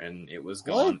opener, and it was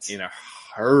gone in a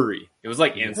hurry. It was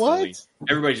like instantly.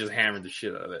 Everybody just hammered the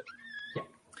shit out of it.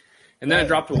 And then it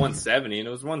dropped to 170, and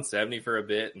it was 170 for a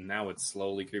bit, and now it's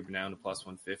slowly creeping down to plus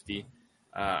 150.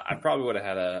 I probably would have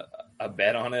had a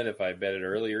bet on it if I bet it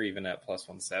earlier, even at plus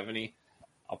 170.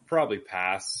 I'll probably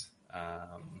pass.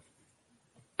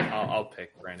 I'll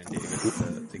pick Brandon Davis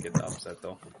to get the upset,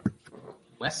 though.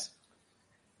 Wes?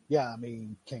 Yeah, I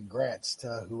mean, congrats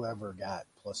to whoever got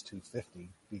plus 250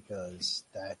 because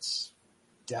that's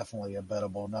definitely a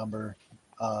bettable number.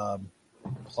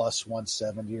 Plus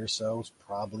 170 or so is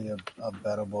probably a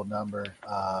bettable number.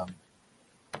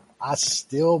 I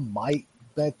still might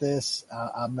bet this.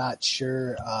 I'm not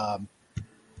sure.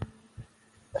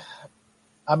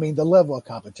 I mean, the level of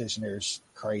competition here is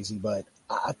crazy, but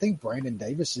I think Brandon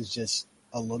Davis is just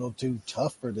a little too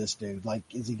tough for this dude. Like,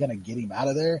 is he going to get him out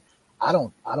of there? I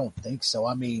don't think so.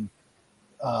 I mean,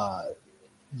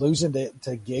 losing to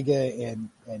Giga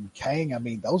and Kang, I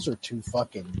mean, those are two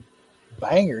fucking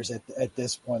bangers at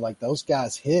this point. Like, those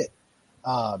guys hit.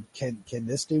 Can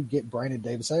this dude get Brandon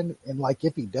Davis? And like,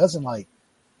 if he doesn't, like,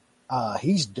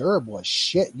 he's durable as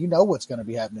shit. You know what's going to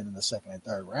be happening in the second and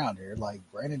third round here. Like,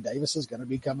 Brandon Davis is going to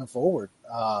be coming forward.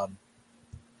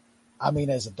 I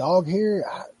mean, as a dog here,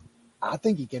 I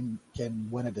think he can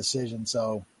win a decision.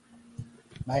 So,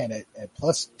 man, at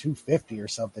plus 250 or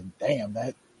something, damn,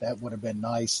 that would have been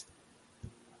nice. I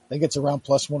think it's around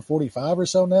plus 145 or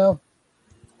so now.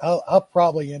 I'll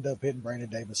probably end up hitting Brandon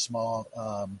Davis small.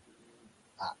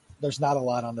 There's not a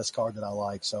lot on this card that I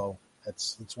like, so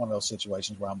it's one of those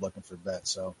situations where I'm looking for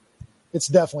bets. So it's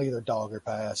definitely either dog or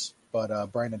pass,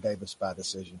 but Brandon Davis by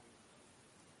decision.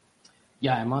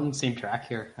 Yeah, I'm on the same track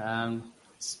here.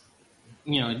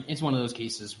 It's one of those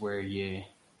cases where you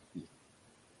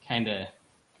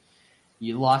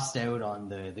lost out on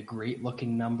the great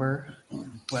looking number,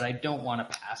 but I don't want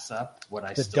to pass up what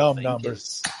I still think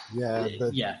numbers.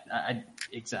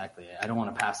 Exactly. I don't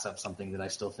want to pass up something that I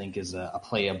still think is a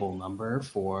playable number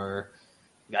for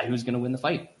the guy who's going to win the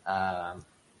fight. I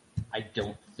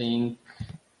don't think,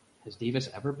 has Davis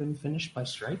ever been finished by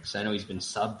strikes? I know he's been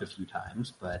subbed a few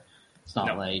times, but it's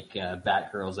not like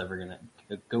Batgirl's ever going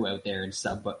to go out there and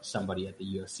sub somebody at the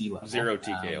UFC level. 0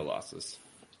 TKO losses.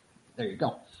 There you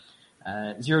go.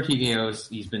 0 TKOs,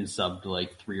 he's been subbed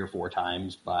like 3 or 4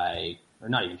 times a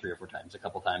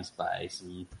couple times by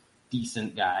some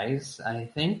decent guys, I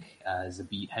think.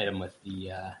 Zabit hit him with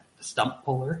the stump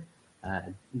puller,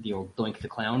 the old Doink the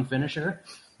Clown finisher.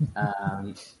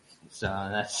 So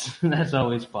that's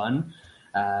always fun.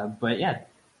 But yeah,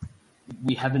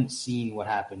 we haven't seen what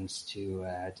happens to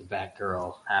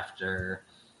Batgirl after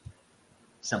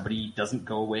somebody doesn't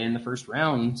go away in the first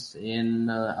round in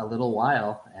a little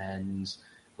while. And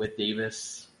with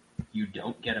Davis, you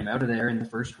don't get him out of there in the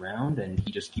first round, and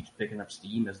he just keeps picking up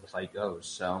steam as the fight goes.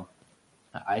 So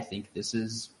I think this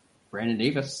is Brandon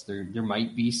Davis. There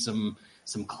might be some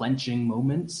clenching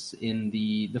moments in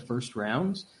the first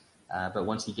round, but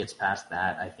once he gets past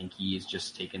that, I think he is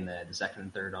just taking the second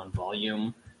and third on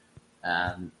volume.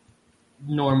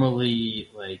 Normally,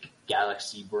 like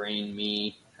Galaxy Brain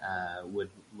me would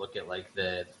look at like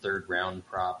the third round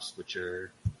props, which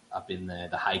are up in the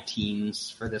high teens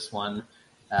for this one.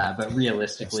 But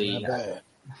realistically,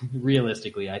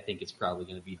 I think it's probably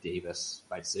going to be Davis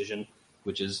by decision,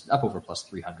 which is up over plus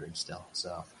 300 still.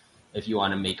 So if you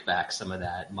want to make back some of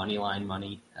that moneyline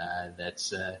money,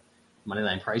 that's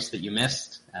moneyline price that you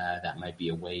missed, that might be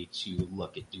a way to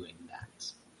look at doing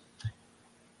that.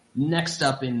 Next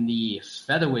up in the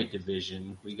featherweight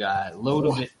division, we got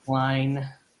Ludovic Klein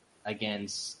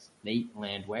against Nate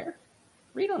Landwehr.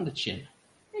 Right on the chin.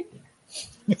 Right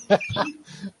there.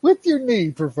 With your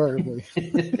knee, preferably.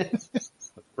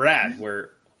 Brad,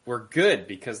 we're good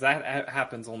because that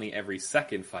happens only every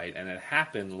second fight, and it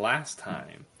happened last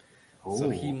time. Oh. So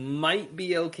he might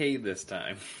be okay this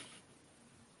time.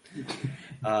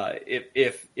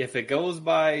 If it goes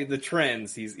by the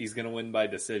trends, he's going to win by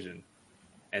decision.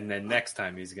 And then next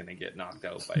time he's going to get knocked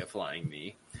out by a flying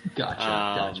knee.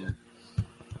 Gotcha.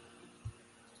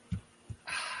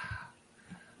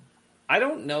 I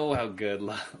don't know how good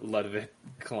Ludovic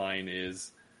Klein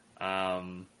is.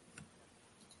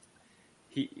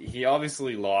 He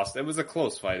obviously lost. It was a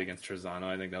close fight against Trezano.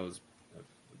 I think that was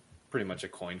pretty much a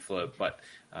coin flip. But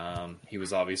he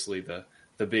was obviously the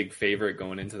big favorite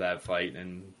going into that fight,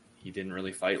 and he didn't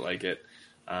really fight like it.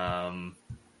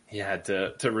 He had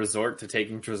to resort to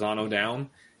taking Trezano down,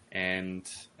 And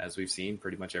as we've seen,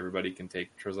 pretty much everybody can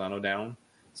take Trezano down.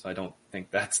 So I don't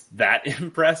think that's that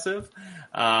impressive.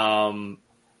 Can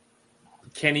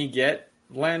he get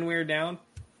Landwehr down?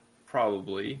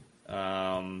 Probably.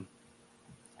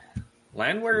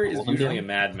 Landwehr is usually a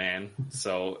madman,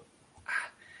 so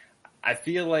I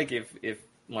feel like if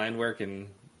Landwehr can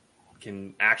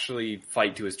actually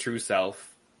fight to his true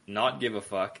self, not give a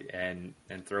fuck, and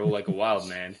throw like a wild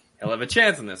man, he'll have a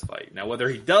chance in this fight. Now, whether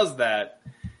he does that,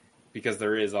 because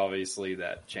there is obviously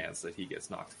that chance that he gets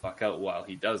knocked the fuck out while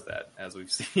he does that, as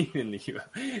we've seen in the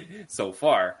UFC so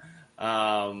far.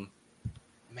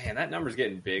 Man, that number's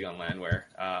getting big on Landwehr.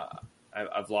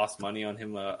 I've lost money on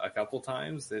him a couple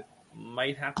times. It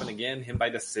might happen again. Him by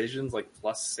decisions, like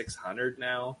plus 600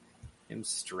 now. Him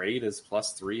straight is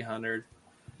plus 300.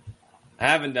 I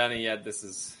haven't done it yet. This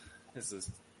is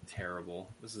terrible.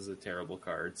 This is a terrible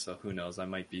card. So who knows? I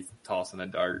might be tossing a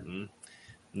dart and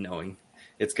knowing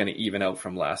it's going to even out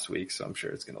from last week. So I'm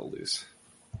sure it's going to lose.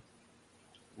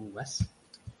 Wes?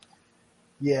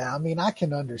 Yeah, I mean, I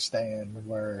can understand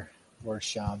where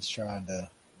Sean's trying to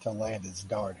land his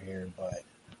dart here, but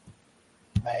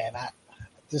man, I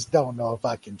just don't know if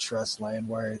I can trust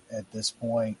Landwehr at this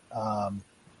point. I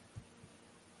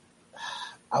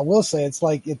will say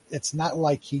it's not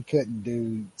like he couldn't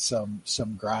do some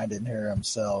grinding here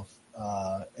himself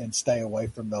and stay away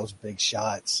from those big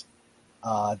shots.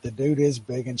 The dude is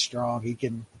big and strong. He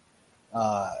can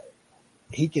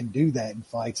do that in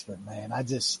fights, but man,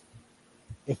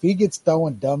 if he gets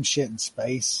throwing dumb shit in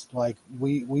space, like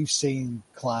we've seen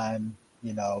Klein,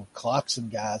 clock some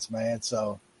guys, man.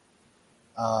 So,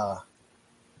 I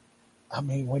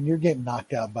mean, when you're getting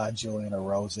knocked out by Julian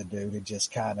Erosa, dude, it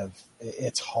just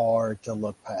it's hard to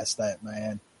look past that,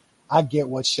 man. I get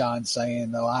what Sean's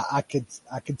saying though. I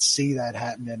could see that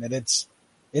happening, and it's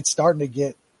starting to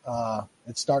get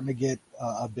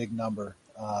a big number.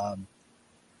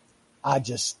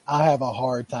 I have a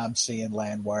hard time seeing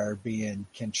Landwehr being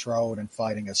controlled and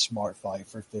fighting a smart fight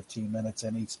for 15 minutes.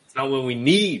 And it's not what we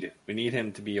need. We need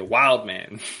him to be a wild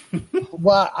man.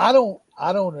 Well, I don't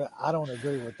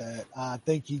agree with that. I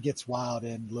think he gets wild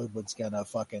and Ludwig's gonna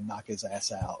fucking knock his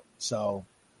ass out. So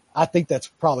I think that's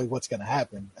probably what's gonna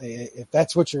happen. If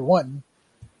that's what you're wanting,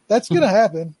 that's gonna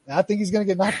happen. I think he's gonna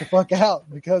get knocked the fuck out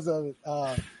because of it.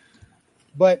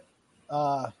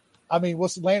 I mean,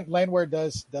 Landwehr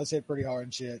does hit pretty hard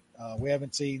and shit. We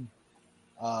haven't seen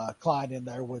Klein in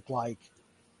there with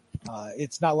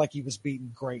it's not like he was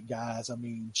beating great guys. I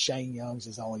mean, Shane Young's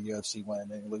his only UFC win, and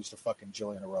then he lose to fucking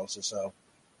Julian Erosa. So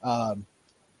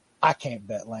I can't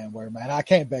bet Landwehr, man. I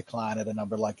can't bet Klein at a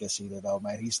number like this either, though,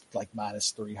 man. He's like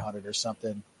minus 300 or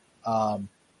something.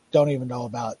 Don't even know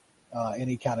about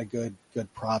any kind of good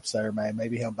props there, man.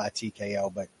 Maybe he'll buy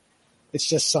TKO, but it's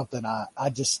just something I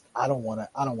don't want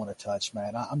to touch,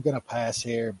 man. I'm going to pass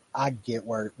here. I get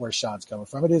where Sean's coming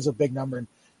from. It is a big number, and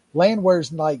Landwehr's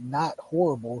not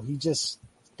horrible. He just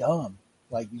dumb.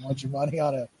 Like, you want your money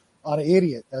on an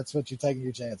idiot. That's what you're taking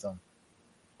your chance on.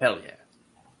 Hell yeah.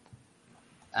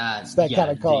 It's that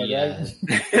kind of card, right?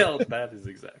 Hell, that is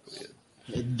exactly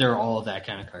it. They're all that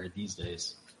kind of card these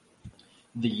days.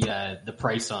 The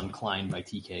price on Klein by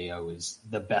TKO is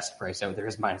the best price out there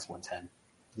is minus 110.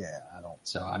 Yeah, I don't.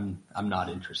 So I'm not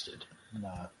interested.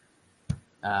 Nah.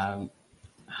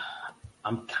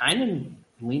 I'm kind of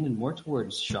leaning more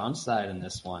towards Sean's side in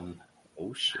this one.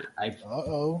 Oh shit!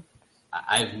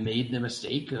 I've made the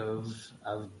mistake of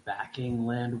backing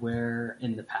Landwehr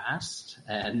in the past,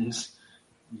 and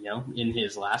in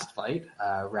his last fight,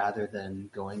 rather than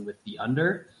going with the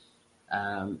under.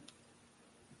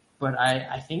 But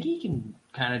I think he can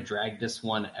kind of drag this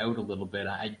one out a little bit.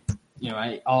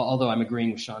 Although I'm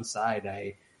agreeing with Sean's side,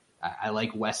 I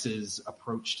like Wes's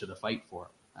approach to the fight for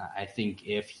him. I think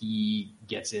if he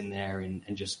gets in there and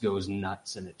just goes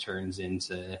nuts and it turns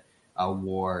into a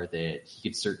war that he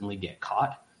could certainly get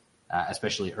caught,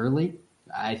 especially early,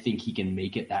 I think he can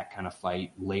make it that kind of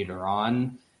fight later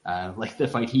on. Like the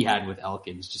fight he had with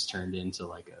Elkins just turned into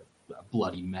like a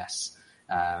bloody mess,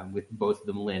 with both of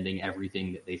them landing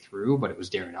everything that they threw, but it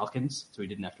was Darren Elkins, so he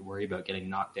didn't have to worry about getting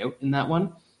knocked out in that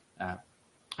one.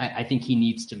 I think he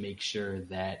needs to make sure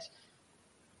that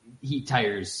he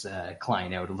tires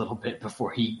Klein out a little bit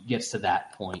before he gets to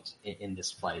that point in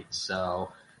this fight.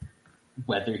 So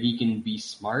whether he can be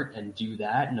smart and do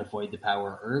that and avoid the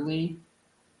power early,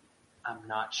 I'm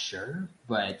not sure.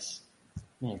 But,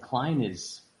 man, Klein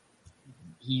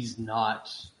he's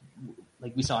not,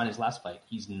 like we saw in his last fight,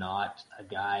 he's not a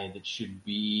guy that should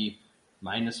be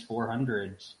minus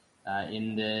 400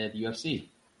 in the UFC.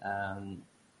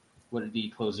 what did he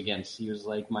close against? He was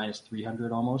like minus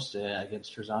 300 almost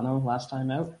against Trezano last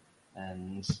time out.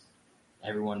 And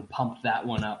everyone pumped that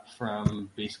one up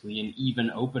from basically an even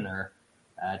opener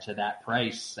to that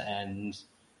price. And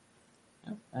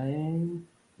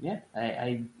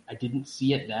I didn't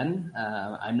see it then.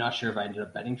 I'm not sure if I ended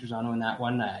up betting Trezano in that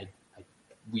one.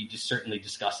 We just certainly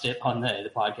discussed it on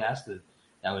the podcast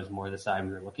that was more the side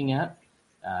we were looking at.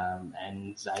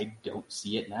 And I don't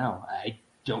see it now. I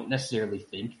don't necessarily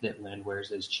think that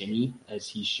Landwehr's as chinny as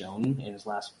he's shown in his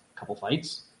last couple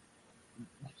fights.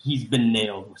 He's been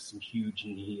nailed with some huge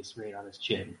knees right on his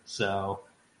chin. So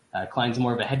Klein's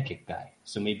more of a head kick guy.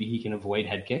 So maybe he can avoid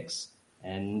head kicks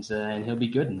and he'll be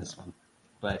good in this one.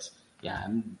 But yeah,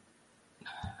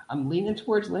 I'm leaning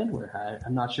towards Landwehr.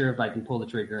 I'm not sure if I can pull the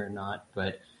trigger or not,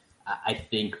 but I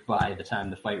think by the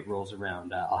time the fight rolls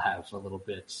around, I'll have a little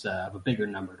bit of a bigger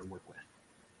number to work with.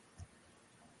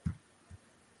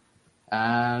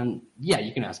 Yeah,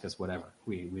 you can ask us whatever.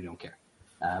 We don't care.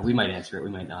 We might answer it. We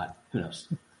might not. Who knows?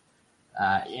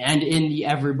 And in the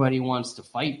everybody wants to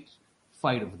fight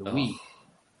of the week,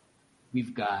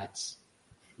 we've got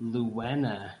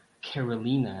Luana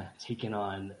Carolina taking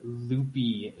on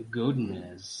Lupi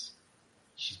Godinez.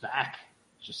 She's back.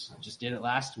 Just did it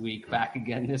last week. Back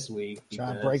again this week.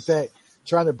 Trying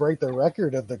to break the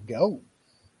record of the GOAT.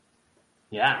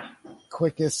 Yeah.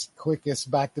 Quickest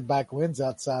back-to-back wins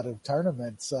outside of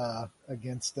tournaments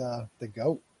against the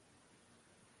GOAT.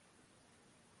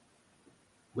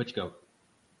 Which GOAT?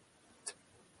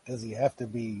 Does he have to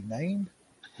be named?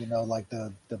 Like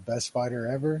the best fighter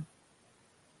ever?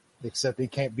 Except he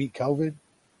can't beat COVID?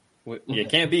 Well, you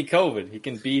can't beat COVID. He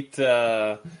can beat,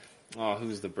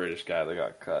 who's the British guy that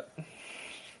got cut?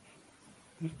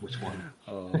 Which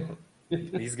one?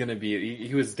 He's going to be,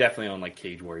 he was definitely on like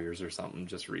Cage Warriors or something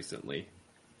just recently.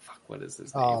 Fuck, what is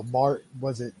his name?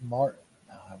 Was it Mark?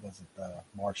 No, it wasn't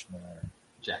Marshman.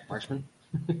 Jack Marshman?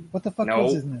 What the fuck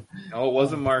was his name? No, it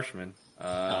wasn't Marshman.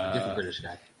 Different British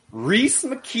guy. Reese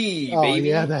McKee, oh, baby.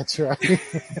 Yeah, that's right.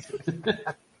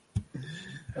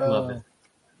 Love it.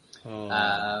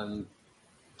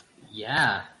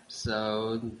 Yeah,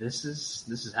 so this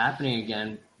is happening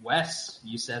again. Wes,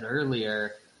 you said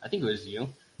earlier, I think it was you,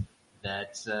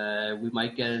 that we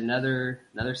might get another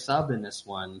sub in this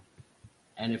one.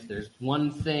 And if there's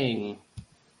one thing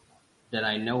that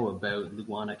I know about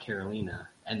Luana Carolina,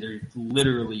 and there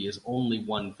literally is only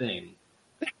one thing,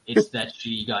 it's that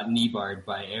she got knee barred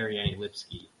by Ariane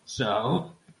Lipsky.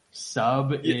 So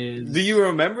sub is. Do you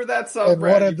remember that sub,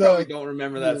 Brad? You probably don't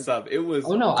remember that sub. It was.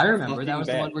 Oh no, I remember. That was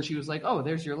the one where she was like, "Oh,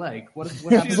 there's your leg." What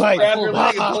happened? She just grabbed her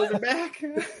leg and pulled her back.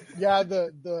 Yeah,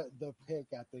 the pick.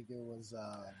 I think it was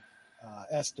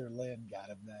Esther Lynn got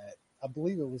him that. I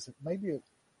believe it was maybe.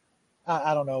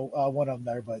 I don't know one of them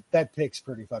there, but that pick's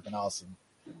pretty fucking awesome.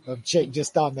 Of chick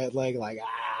just on that leg, like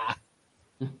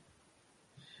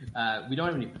We don't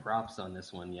have any props on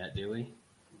this one yet, do we?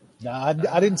 No, I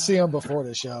didn't see them before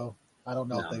the show. I don't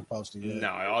know if they posted it. No,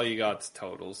 all you got's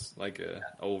totals, like a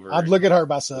over. I'd look at her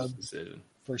by sub decision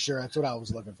for sure. That's what I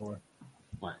was looking for.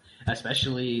 What?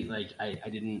 Especially like I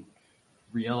didn't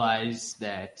realize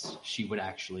that she would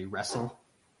actually wrestle,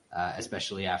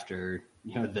 especially after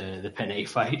the Penne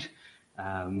fight.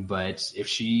 But if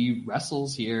she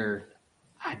wrestles here,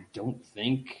 I don't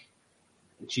think.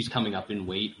 She's coming up in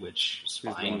weight, which is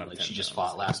fine. Like she just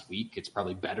fought last week. It's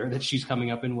probably better that she's coming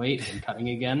up in weight and cutting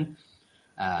again.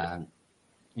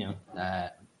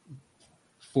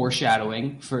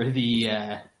 Foreshadowing for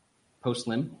the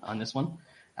post-lim on this one.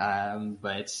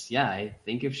 But yeah, I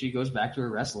think if she goes back to her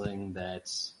wrestling,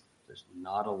 there's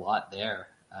not a lot there.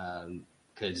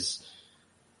 Because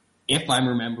if I'm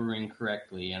remembering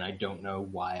correctly, and I don't know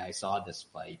why I saw this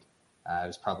fight, I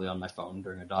was probably on my phone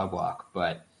during a dog walk,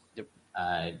 but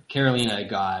Carolina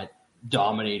got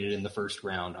dominated in the first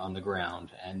round on the ground,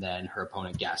 and then her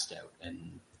opponent gassed out,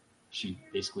 and she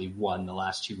basically won the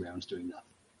last two rounds doing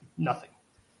nothing.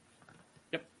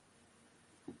 Yep.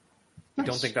 Nice. I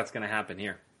don't think that's going to happen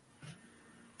here.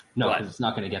 No, because it's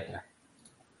not going to get there.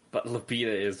 But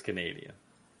Lupita is Canadian.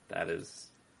 That is...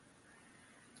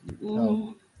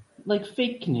 Like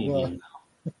fake Canadian.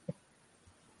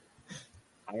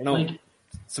 I don't know.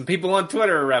 Some people on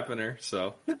Twitter are repping her,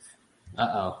 so...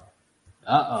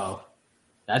 Uh-oh.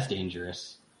 That's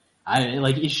dangerous.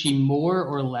 Is she more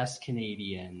or less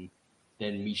Canadian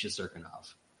than Misha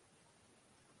Serkinov?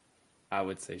 I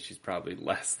would say she's probably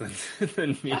less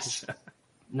than Misha.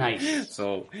 Nice.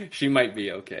 So she might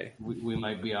be okay. We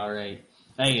might be all right.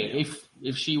 Hey,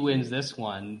 if she wins this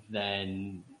one,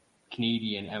 then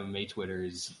Canadian MMA Twitter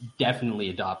is definitely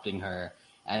adopting her,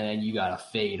 and then you gotta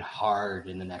fade hard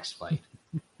in the next fight.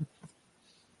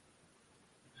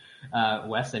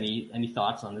 Wes, any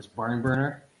thoughts on this barn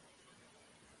burner?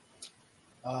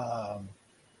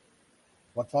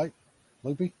 What fight?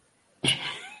 Loopy?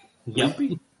 Yep.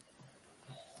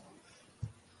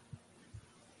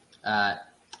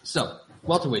 So,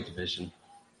 welterweight division.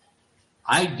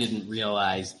 I didn't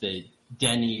realize that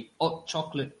Denny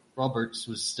Chocolate Roberts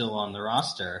was still on the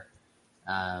roster.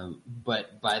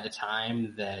 But by the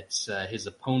time that his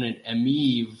opponent,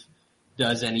 Amiv,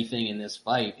 does anything in this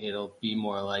fight, it'll be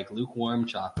more like lukewarm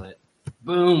chocolate.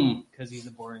 Boom! Because he's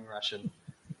a boring Russian.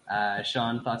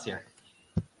 Sean, thoughts here?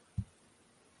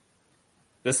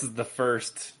 This is the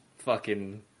first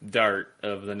fucking dart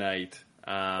of the night.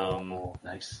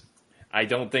 Nice. I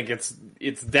don't think it's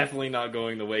definitely not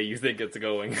going the way you think it's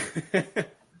going. You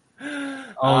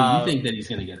think that he's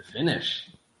going to get a finish?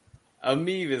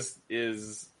 Amiv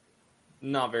is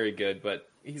not very good, but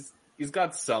he's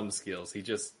got some skills. He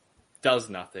just does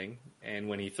nothing, and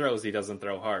when he throws, he doesn't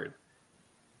throw hard.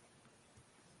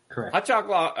 Correct.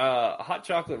 Hot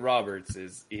Chocolate Roberts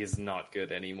is not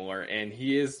good anymore, and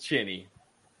he is chinny.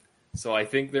 So I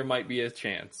think there might be a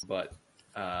chance, but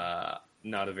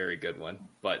not a very good one.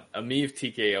 But Amiv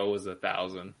TKO was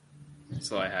 1,000,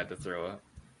 so I had to throw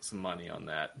some money on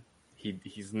that.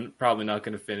 He's probably not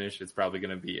going to finish. It's probably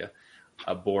going to be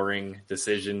a boring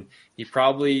decision. He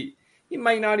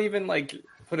might not even like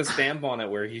put a stamp on it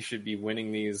where he should be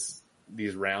winning these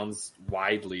rounds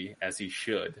widely as he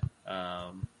should.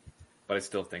 But I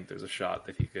still think there's a shot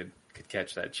that he could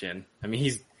catch that chin. I mean,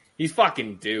 he's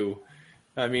fucking due.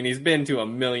 I mean, he's been to a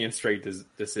million straight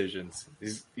decisions.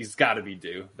 He's got to be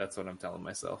due. That's what I'm telling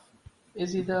myself.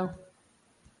 Is he though?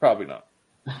 Probably not.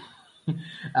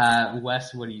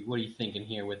 Wes, what are you thinking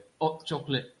here with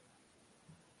chocolate?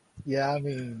 Yeah, I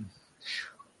mean,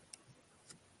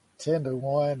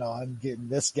 10-1 on getting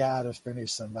this guy to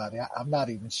finish somebody. I'm not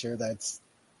even sure that's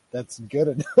good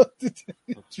enough to tell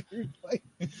you the truth. Like,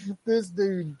 this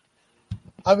dude,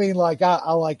 I mean, like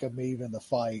I like Amiv in the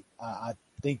fight. I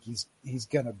think he's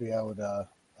gonna be able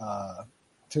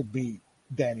to beat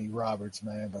Danny Roberts,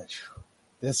 man. But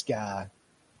this guy,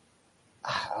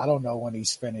 I don't know when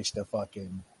he's finished a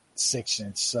fucking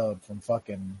 6-inch sub from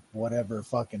fucking whatever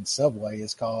fucking Subway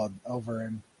is called over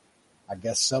in, I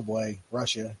guess, Subway,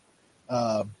 Russia.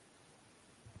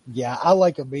 Yeah, I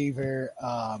like Amiv here.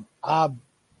 I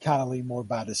kind of lean more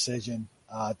by decision.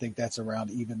 I think that's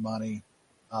around even money.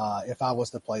 If I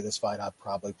was to play this fight, I'd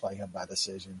probably play him by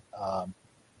decision.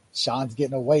 Sean's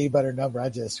getting a way better number.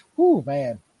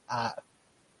 Man.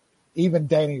 Even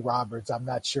Danny Roberts, I'm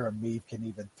not sure Amiv can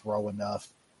even throw enough.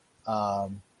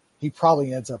 He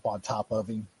probably ends up on top of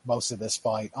him most of this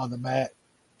fight on the mat,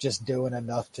 just doing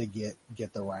enough to get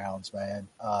the rounds, man.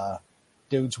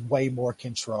 Dude's way more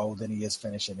control than he is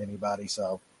finishing anybody.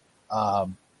 So, I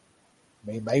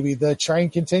mean, maybe the train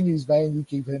continues, man. You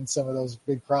keep hitting some of those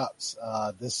big props.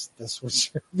 This would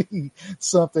sure be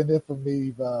something if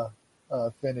Amiv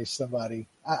finished somebody.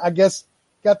 I guess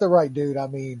got the right dude. I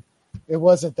mean, it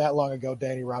wasn't that long ago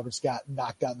Danny Roberts got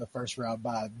knocked out in the first round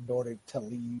by Nordic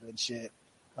Talib and shit.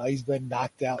 He's been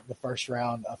knocked out in the first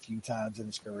round a few times in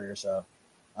his career. So,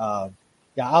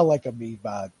 yeah, I like Amiv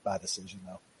by decision,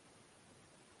 though.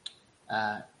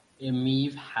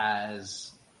 Amiv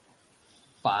has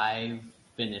 5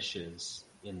 finishes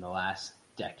in the last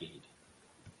decade.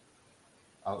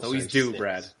 He's due,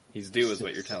 Brad. He's due is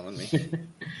what you're telling me.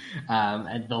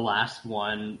 And the last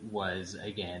one was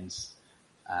against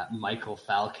Michael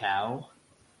Falcao,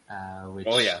 which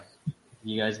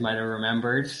you guys might have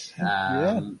remembered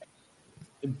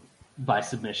by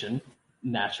submission,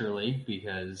 naturally,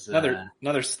 because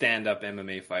another stand-up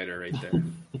MMA fighter right there.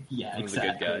 Yeah, one exactly.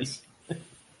 Of the good guys.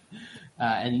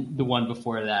 And the one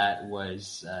before that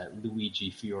was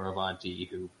Luigi Fioravanti,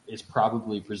 who is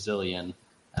probably Brazilian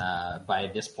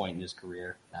by this point in his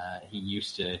career. He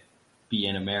used to be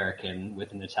an American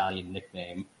with an Italian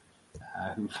nickname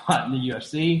who fought in the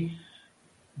UFC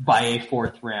by a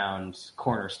 4th round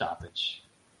corner stoppage.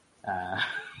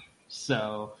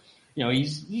 So, you know,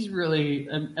 he's really,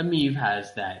 Amiv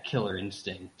has that killer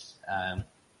instinct.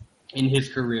 In his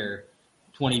career,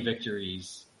 20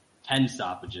 victories, 10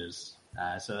 stoppages.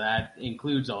 So that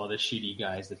includes all the shitty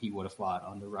guys that he would have fought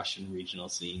on the Russian regional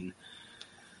scene.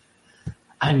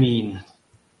 I mean,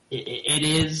 it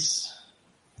is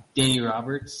Danny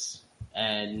Roberts,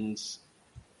 and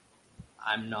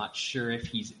I'm not sure if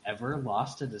he's ever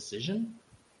lost a decision.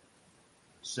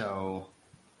 So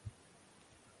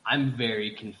I'm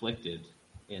very conflicted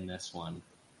in this one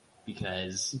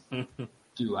because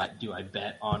do I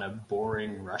bet on a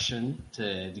boring Russian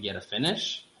to get a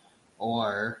finish,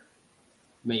 or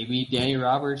maybe Danny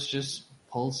Roberts just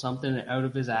pulls something out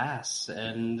of his ass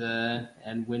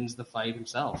and wins the fight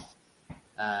himself.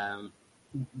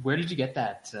 Where did you get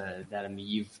that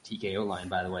Amiv TKO line,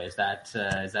 by the way? Is that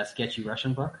sketchy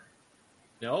Russian book?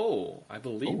 No, I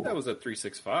believe that was at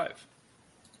 365.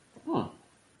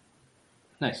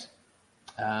 Nice.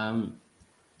 I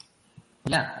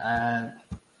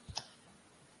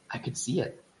could see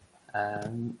it.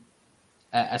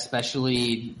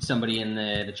 Especially somebody in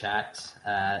the chat,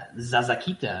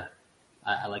 Zazakita.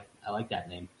 I like that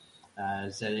name.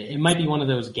 So it might be one of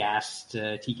those gassed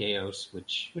TKOs,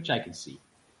 which I can see.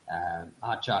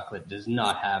 Hot Chocolate does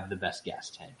not have the best gas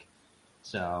tank,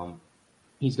 so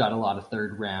he's got a lot of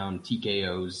third round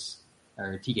TKOs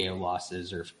or TKO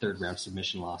losses or third round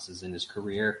submission losses in his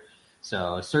career.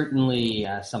 So certainly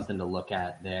something to look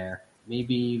at there.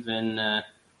 Maybe even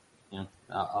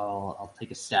I'll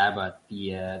take a stab at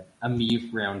the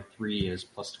Amiv round 3 is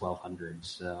plus 1200.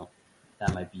 So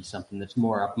that might be something that's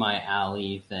more up my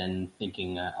alley than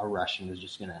thinking a Russian is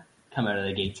just going to come out of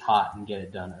the gates hot and get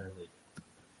it done early.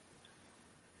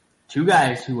 Two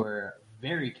guys who are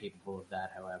very capable of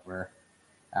that, however.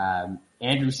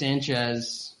 Andrew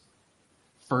Sanchez,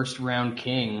 first round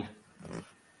king,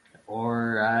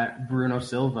 or Bruno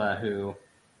Silva, who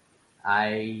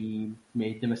I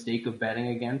made the mistake of betting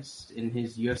against in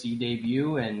his UFC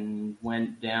debut and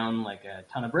went down like a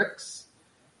ton of bricks.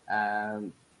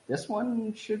 This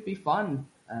one should be fun.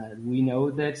 We know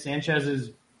that Sanchez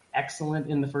is excellent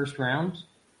in the first round,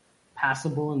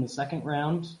 passable in the second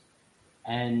round,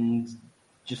 and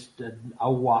just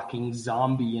a walking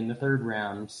zombie in the third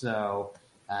round. So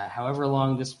however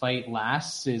long this fight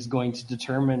lasts is going to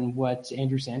determine what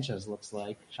Andrew Sanchez looks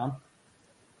like. Sean?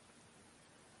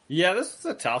 Yeah, this is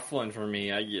a tough one for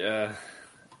me. I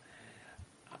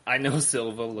know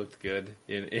Silva looked good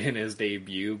in his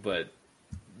debut, but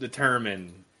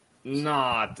determined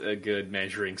not a good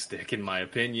measuring stick in my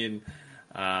opinion.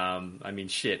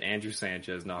 Andrew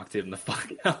Sanchez knocked him the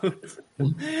fuck out.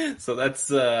 So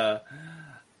that's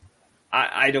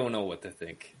I don't know what to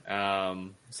think.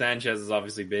 Sanchez has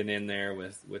obviously been in there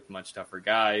with much tougher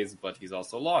guys, but he's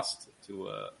also lost to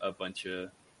a bunch of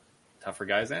tougher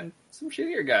guys and some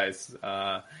shittier guys.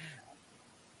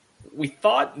 We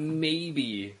thought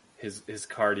maybe his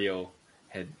cardio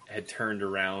had turned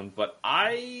around, but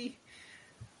I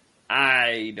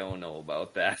don't know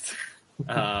about that.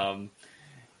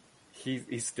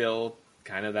 He's still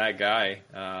kind of that guy.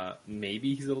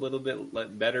 Maybe he's a little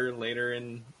bit better later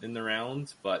in the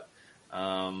rounds, but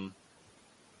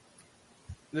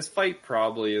this fight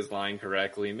probably is lying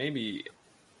correctly.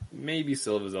 Maybe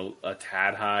Silva's a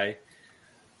tad high.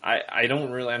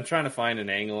 I'm trying to find an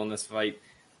angle on this fight.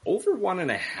 Over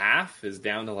 1.5 is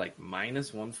down to like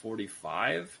minus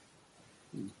 145.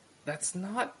 That's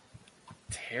not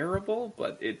terrible,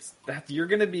 but it's that you're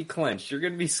going to be clinched. You're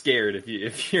going to be scared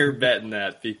if you're betting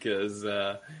that because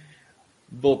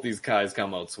both these guys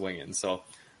come out swinging. So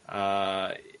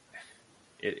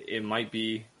it might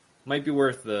be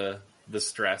worth the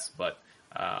stress, but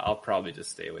I'll probably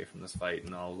just stay away from this fight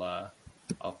and I'll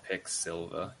pick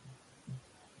Silva.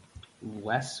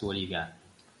 Wes, what do you got?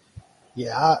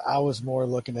 Yeah, I was more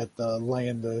looking at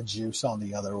laying the juice on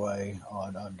the other way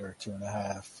on under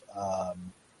 2.5.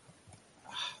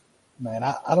 Man,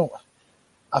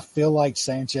 I feel like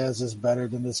Sanchez is better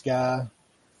than this guy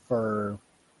for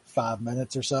 5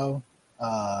 minutes or so.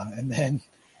 And then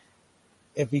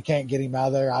if he can't get him out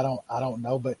of there, I don't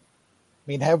know. But I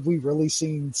mean, have we really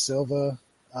seen Silva,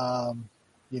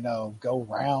 go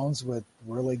rounds with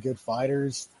really good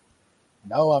fighters?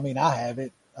 No, I mean, I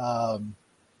haven't.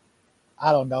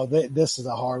 I don't know. This is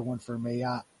a hard one for me.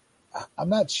 I'm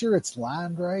not sure it's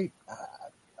lined right.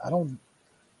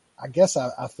 I guess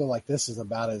I feel like this is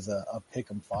about as a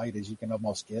pick'em fight as you can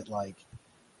almost get. Like,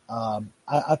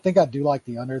 I think I do like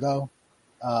the under though.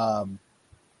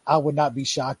 I would not be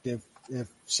shocked if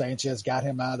Sanchez got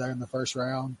him out of there in the first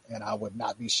round, and I would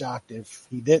not be shocked if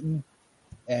he didn't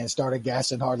and started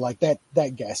gassing hard like that.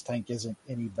 That gas tank isn't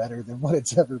any better than what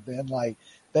it's ever been. Like,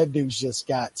 that dude's just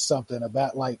got something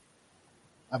about, like,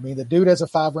 I mean, the dude as a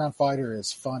 5-round fighter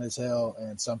is fun as hell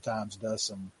and sometimes does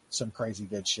some crazy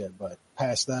good shit. But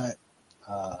past that,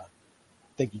 I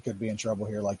think he could be in trouble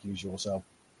here like usual. So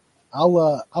I'm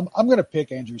going to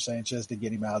pick Andrew Sanchez to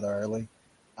get him out of there early.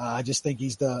 I just think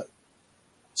he's the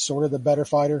sort of the better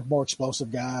fighter, more explosive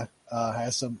guy,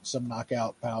 has some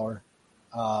knockout power.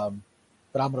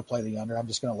 But I'm going to play the under. I'm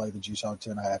just going to lay the juice on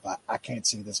 2.5. I can't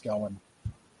see this going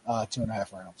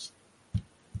 2.5 rounds.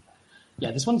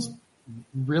 Yeah, this one's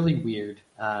really weird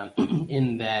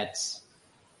in that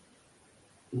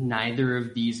neither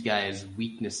of these guys'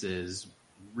 weaknesses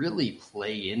really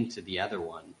play into the other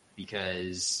one,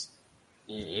 because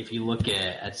if you look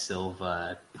at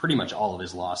Silva, pretty much all of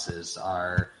his losses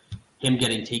are him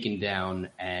getting taken down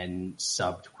and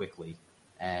subbed quickly.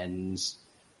 And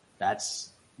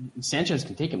Sanchez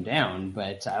can take him down,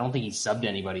 but I don't think he's subbed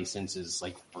anybody since his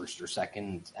first or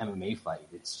second MMA fight.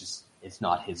 It's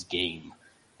not his game,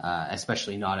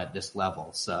 especially not at this level.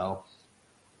 So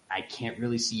I can't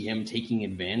really see him taking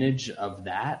advantage of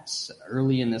that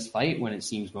early in this fight when it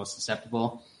seems most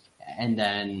susceptible. And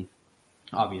then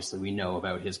obviously we know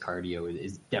about his cardio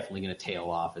is definitely going to tail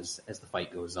off as the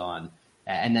fight goes on.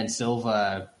 And then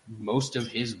Silva, most of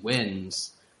his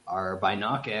wins are by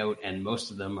knockout, and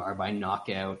most of them are by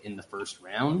knockout in the first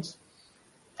round.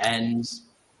 And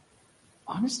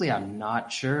honestly, I'm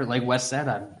not sure. Like Wes said,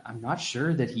 I'm not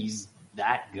sure that he's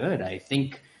that good. I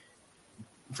think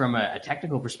from a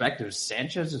technical perspective,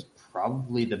 Sanchez is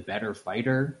probably the better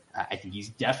fighter. I think he's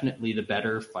definitely the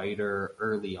better fighter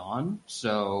early on.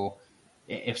 So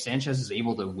if Sanchez is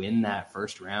able to win that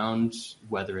first round,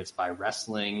 whether it's by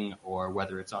wrestling or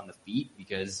whether it's on the feet,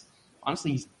 because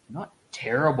honestly, he's not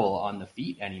terrible on the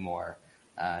feet anymore.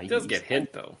 He does get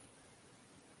hit, though.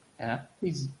 Yeah,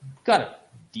 he's got a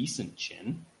decent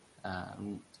chin.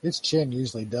 His chin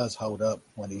usually does hold up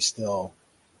when he's still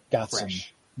got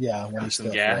fresh. When he's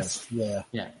still gas. fresh.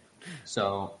 Yeah.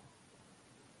 So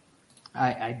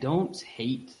I don't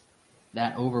hate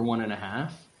that over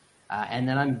 1.5. And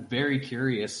then I'm very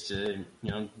curious to,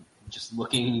 just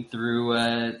looking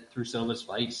through Silva's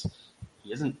fights, he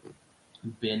hasn't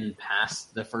been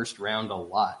past the first round a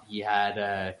lot. He had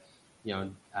a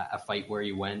fight where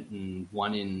he went and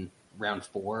won in round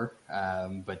 4,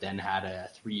 but then had a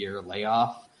 3-year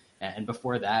layoff. And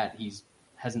before that,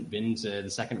 hasn't been to the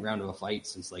second round of a fight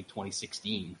since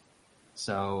 2016.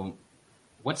 So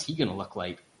what's he going to look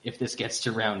like if this gets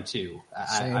to round 2?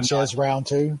 Sanchez round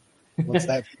 2? What's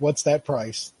that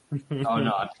price? Oh,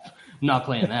 no, I'm not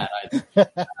playing that.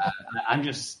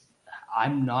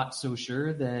 I'm not so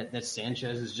sure that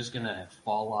Sanchez is just going to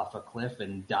fall off a cliff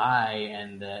and die,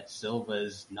 and that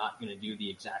Silva's not going to do the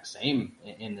exact same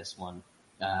in this one.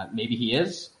 Maybe he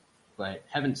is, but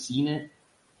haven't seen it.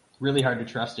 Really hard to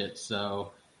trust it.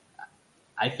 So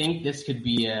I think this could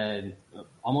be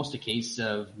almost a case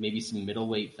of maybe some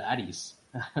middleweight fatties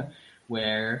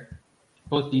where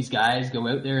both these guys go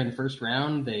out there in the first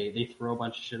round, they throw a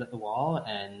bunch of shit at the wall,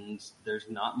 and there's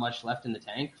not much left in the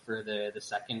tank for the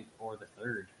second or the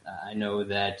third. I know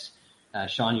that,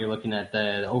 Sean, you're looking at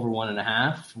the over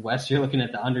 1.5. Wes, you're looking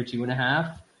at the under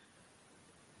 2.5.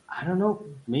 I don't know.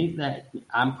 Maybe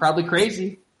I'm probably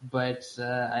crazy, but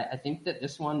I think that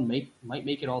this one might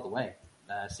make it all the way.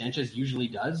 Sanchez usually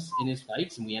does in his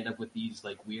fights, and we end up with these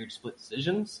weird split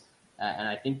decisions. And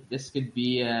I think this could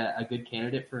be a good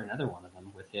candidate for another one of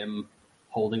them, with him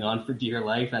holding on for dear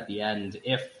life at the end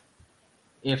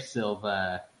if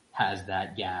Silva has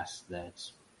that gas that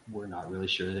we're not really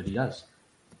sure that he does.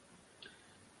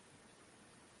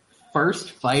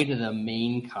 First fight of the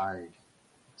main card.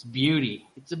 It's beauty.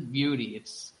 It's a beauty.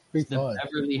 It's the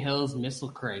Beverly Hills Missile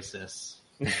Crisis.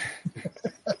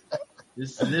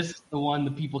 This is the one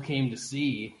the people came to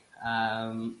see.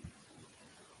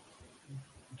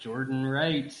 Jordan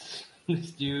Wright,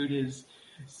 this dude is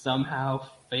somehow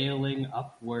failing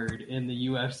upward in the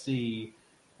UFC.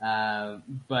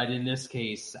 But in this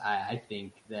case, I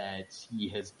think that he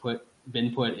has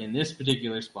been put in this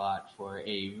particular spot for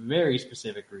a very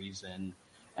specific reason,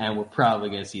 and we're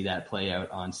probably going to see that play out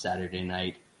on Saturday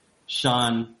night.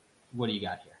 Sean, what do you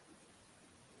got here?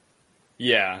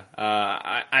 Yeah,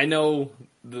 I know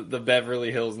the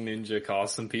Beverly Hills Ninja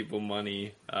cost some people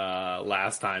money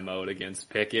last time out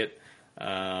against Pickett.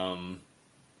 The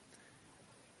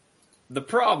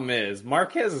problem is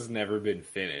Marquez has never been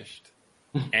finished,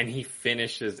 and he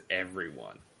finishes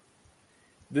everyone.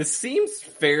 This seems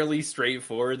fairly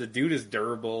straightforward. The dude is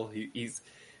durable. He's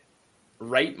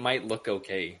Wright might look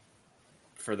okay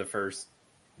for the first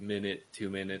minute, 2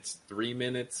 minutes, 3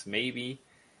 minutes, maybe.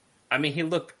 I mean, he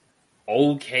looked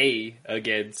okay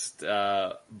against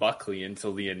Buckley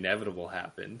until the inevitable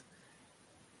happened.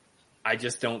 I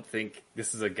just don't think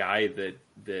this is a guy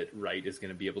that Wright is going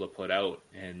to be able to put out,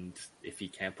 and if he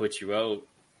can't put you out,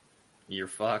 you're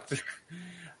fucked.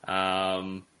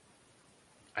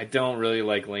 I don't really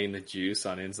like laying the juice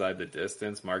on inside the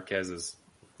distance. Marquez is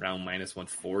around minus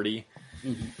 140.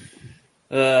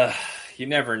 Mm-hmm. You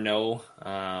never know,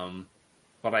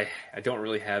 but I don't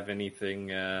really have anything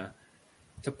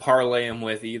to parlay him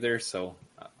with either, so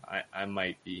I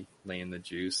might be laying the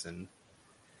juice and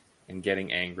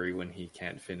getting angry when he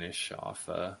can't finish off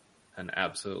an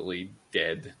absolutely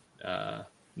dead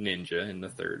ninja in the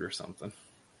third or something.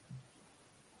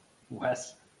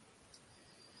 Wes?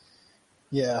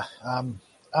 Yeah, I'm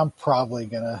probably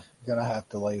gonna have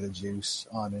to lay the juice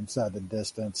on inside the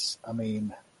distance. I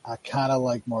mean, I kind of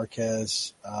like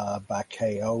Marquez by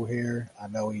KO here. I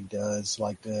know he does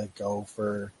like to go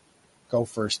for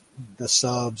the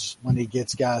subs when he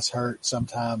gets guys hurt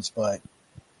sometimes, but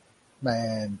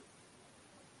man,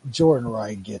 Jordan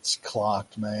Wright gets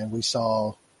clocked. Man, we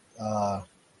saw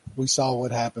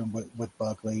what happened with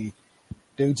Buckley.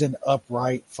 Dude's an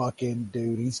upright fucking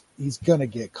dude. He's gonna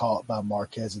get caught by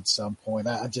Marquez at some point.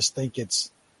 I just think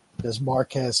does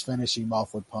Marquez finish him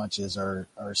off with punches or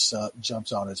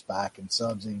jumps on his back and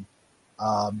subs him.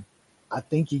 I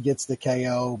think he gets the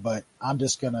KO, but I'm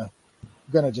just gonna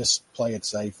just play it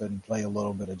safe and play a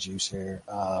little bit of juice here.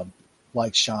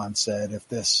 Like Sean said, if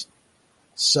this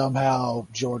somehow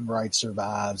Jordan Wright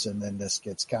survives and then this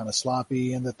gets kind of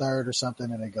sloppy in the third or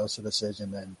something and it goes to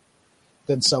decision,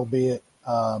 then so be it.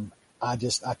 I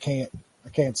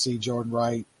can't see Jordan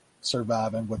Wright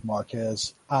surviving with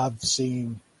Marquez. I've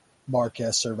seen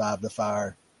Marquez survive the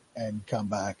fire and come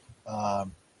back. I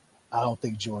don't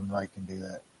think Jordan Wright can do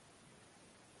that.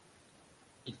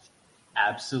 It's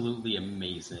absolutely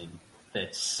amazing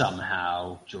that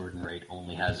somehow Jordan Wright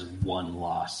only has one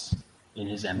loss in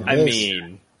his MMA. I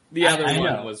mean, the other I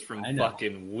one know, was from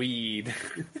fucking weed.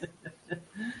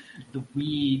 The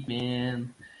weed,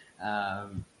 man.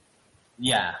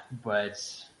 Yeah, but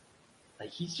like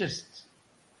he's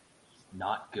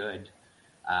not good.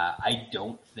 I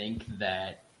don't think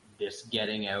that this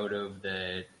getting out of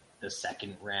the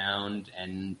second round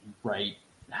and Wright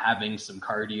having some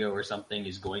cardio or something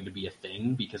is going to be a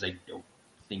thing, because I don't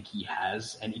think he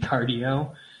has any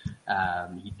cardio.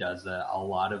 He does a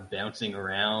lot of bouncing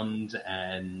around,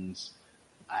 and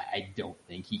I don't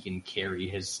think he can carry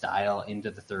his style into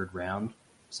the third round.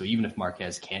 So even if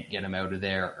Marquez can't get him out of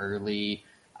there early,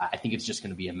 I think it's just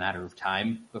going to be a matter of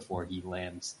time before he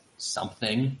lands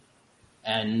something.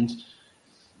 And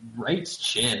Wright's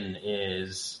chin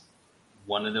is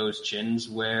one of those chins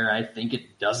where I think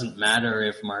it doesn't matter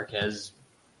if Marquez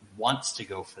wants to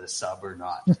go for the sub or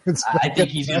not. I think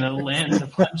he's going to land the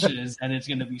punches and it's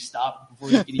going to be stopped before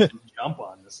he can even jump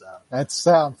on the sub. That's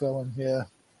how I'm feeling, yeah.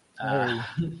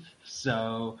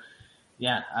 So,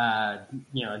 yeah,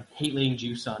 hate laying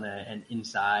juice on an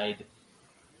inside,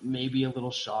 maybe a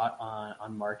little shot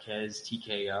on Marquez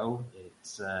TKO.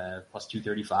 It's plus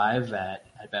 235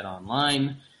 at Bet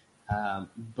Online.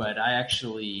 But I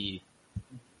actually,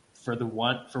 for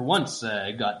once,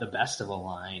 got the best of a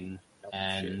line,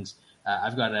 and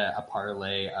I've got a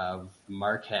parlay of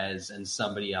Marquez and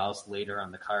somebody else later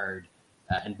on the card,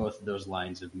 and both of those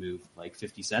lines have moved like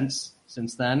 50 cents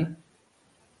since then.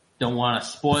 Don't want to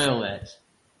spoil it,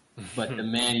 but the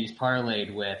man he's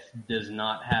parlayed with does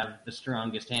not have the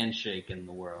strongest handshake in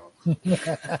the world.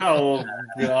 Oh,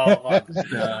 God.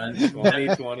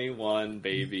 2021,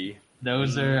 baby.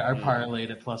 Those are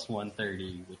parlayed at plus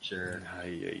 130, which are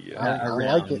around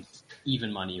I like it.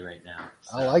 Even money right now.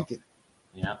 So, I like it.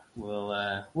 Yeah,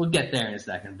 we'll get there in a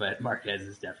second, but Marquez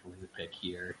is definitely the pick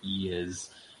here. He is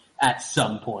at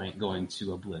some point going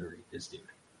to obliterate this dude.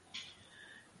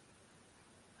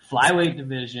 Flyweight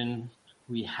division,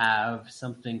 we have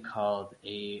something called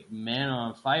a Man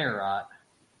on Fire Rot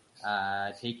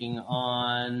taking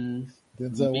on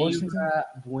Mayra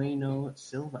Bueno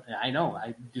Silva. I know.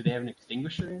 Do they have an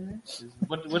extinguisher in there?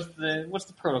 What's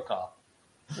the protocol?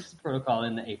 What's the protocol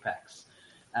in the Apex?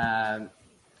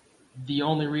 The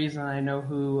only reason I know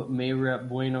who Mayra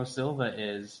Bueno Silva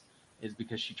is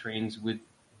because she trains with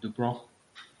Dumont.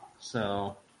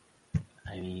 So,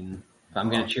 I mean, if I'm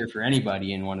going to cheer for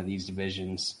anybody in one of these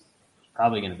divisions, it's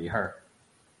probably going to be her.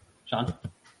 Sean?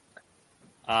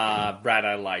 Brad,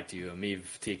 I lied to you. Amiv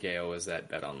TKO was at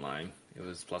Bet Online. It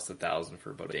was plus 1,000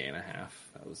 for about a day and a half.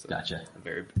 That was a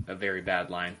very bad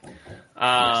line.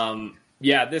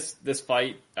 Yeah, this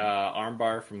fight,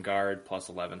 armbar from guard plus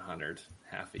 1,100,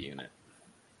 half a unit.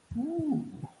 Ooh,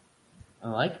 I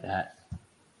like that.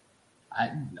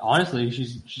 Honestly,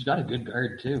 she's got a good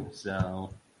guard too,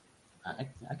 so I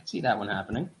could see that one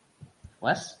happening.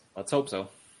 Wes? Let's hope so.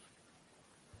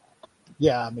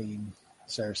 Yeah, I mean,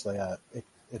 seriously,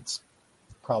 it's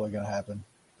probably going to happen.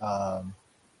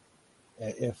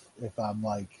 If I'm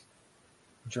like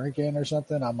drinking or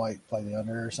something, I might play the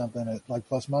under or something at like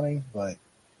plus money, but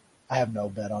I have no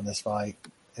bet on this fight.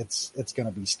 It's going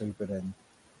to be stupid, and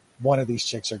one of these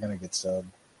chicks are going to get subbed.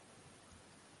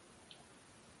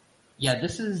 Yeah,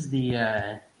 this is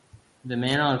the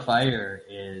Man on Fire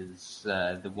is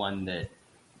the one that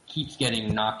keeps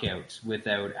getting knockouts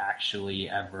without actually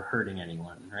ever hurting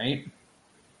anyone, right?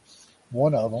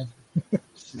 One of them.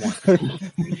 Standing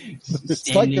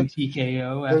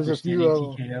TKO there's after a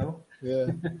few standing TKO. Yeah.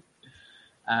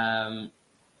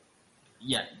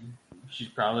 Yeah, she's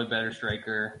probably a better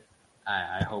striker.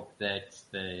 I hope that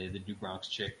the Dumont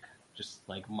chick just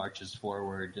like marches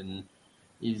forward and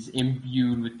is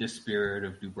imbued with the spirit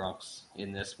of Dumont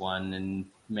in this one and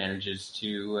manages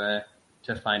to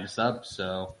find a sub.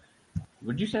 So,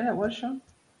 what did you say that was, Sean?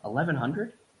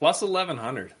 1,100 plus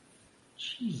 1,100.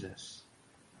 Jesus.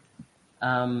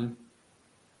 Yeah,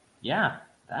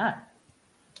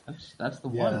 that's the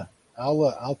one. Yeah,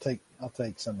 I'll take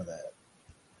some of that.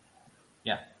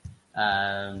 Yeah.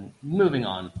 Moving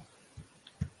on.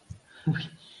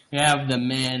 We have the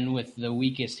man with the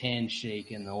weakest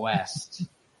handshake in the West.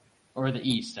 Or the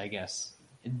East, I guess.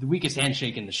 The weakest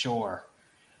handshake in the shore.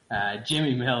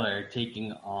 Jimmy Miller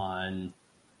taking on...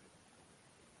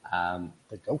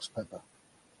 the Ghost Pepper.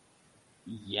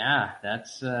 Yeah,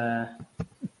 that's a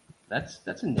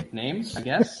nickname, I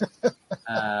guess.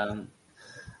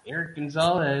 Eric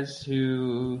Gonzalez,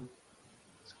 who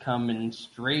is coming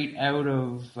straight out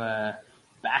of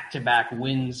back-to-back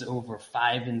wins over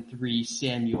 5-3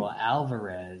 Samuel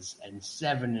Alvarez and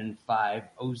 7-5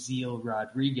 Ozil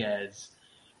Rodriguez,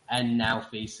 and now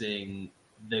facing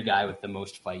the guy with the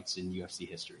most fights in UFC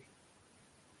history.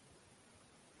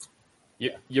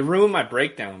 You ruined my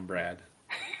breakdown, Brad.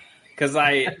 Because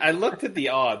I looked at the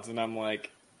odds and I'm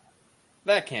like,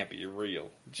 that can't be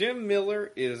real. Jim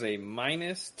Miller is a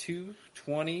minus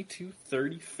 220,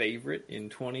 230 favorite in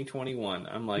 2021.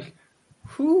 I'm like,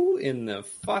 who in the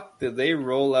fuck did they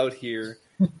roll out here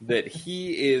that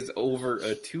he is over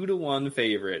a 2-1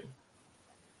 favorite?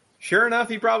 Sure enough,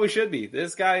 he probably should be.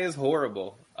 This guy is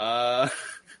horrible.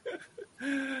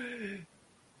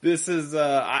 This is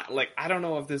I don't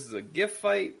know if this is a gift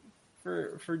fight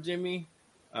for Jimmy.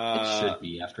 It should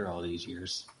be after all these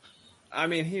years. I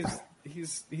mean, he's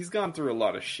gone through a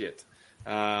lot of shit.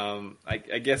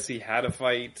 I guess he had a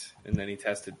fight and then he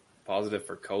tested positive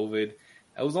for COVID.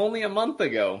 That was only a month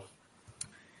ago.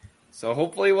 So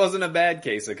hopefully it wasn't a bad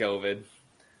case of COVID.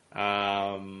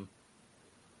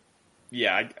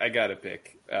 Yeah, I gotta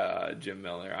pick Jim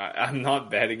Miller. I'm not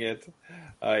betting it.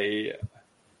 I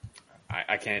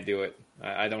can't do it.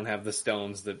 I don't have the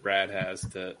stones that Brad has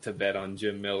to bet on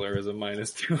Jim Miller as a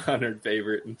minus 200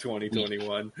 favorite in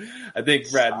 2021. I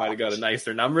think Brad might have got a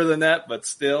nicer number than that, but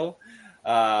still,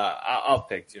 I'll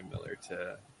pick Jim Miller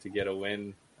to get a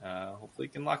win. Hopefully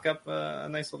he can lock up a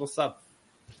nice little sub.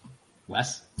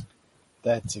 Wes?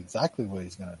 That's exactly what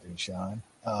he's going to do, Sean.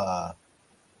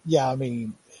 Yeah, I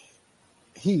mean,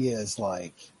 he is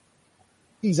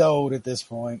he's old at this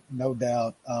point, no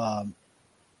doubt.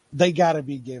 They got to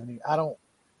be giving him.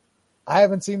 I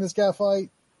haven't seen this guy fight.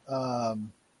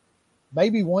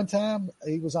 Maybe one time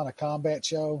he was on a combat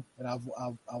show, and I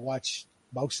watched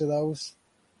most of those.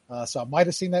 So I might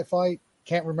have seen that fight.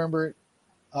 Can't remember it.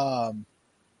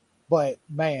 But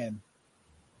man,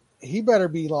 he better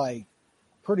be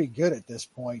pretty good at this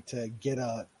point to get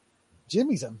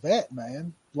Jimmy's a vet,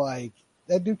 man.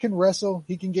 That dude can wrestle.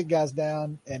 He can get guys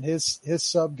down, and his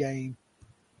sub game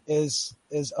is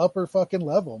upper fucking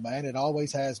level, man. It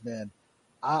always has been.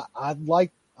 I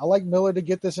like Miller to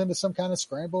get this into some kind of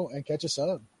scramble and catch a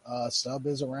sub. Sub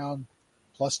is around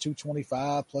plus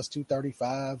 225, plus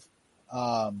 235.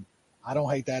 I don't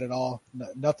hate that at all.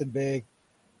 Nothing big.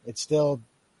 It's still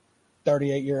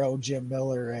 38-year-old Jim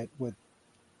Miller with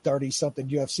 30-something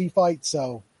UFC fights.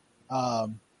 So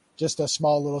just a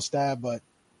small little stab, but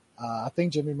I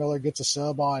think Jimmy Miller gets a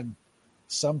sub on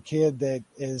some kid that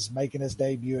is making his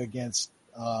debut against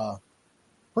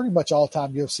pretty much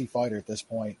all-time UFC fighter at this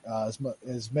point,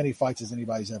 as many fights as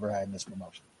anybody's ever had in this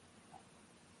promotion.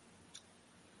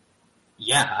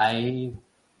 Yeah, I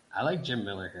like Jim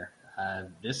Miller here. I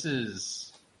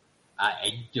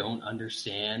don't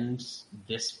understand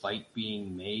this fight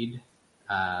being made.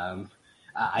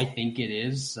 I think it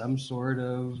is some sort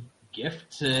of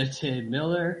gift to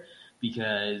Miller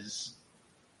because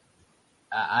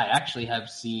I actually have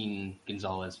seen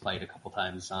Gonzalez fight a couple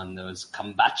times on those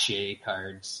Combate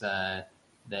cards that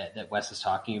Wes is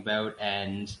talking about,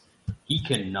 and he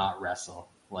cannot wrestle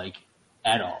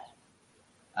at all.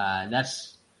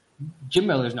 Jim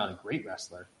Miller's not a great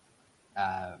wrestler,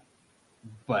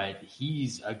 but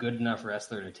he's a good enough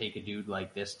wrestler to take a dude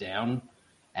like this down.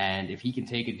 And if he can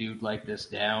take a dude like this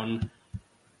down,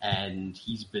 and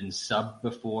he's been subbed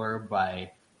before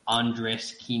by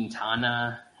Andres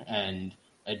Quintana and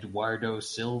Eduardo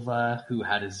Silva, who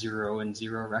had a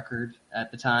 0-0 record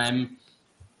at the time,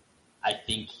 I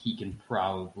think he can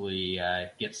probably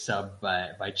get subbed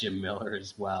by Jim Miller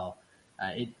as well.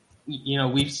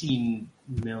 We've seen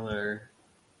Miller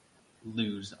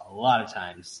lose a lot of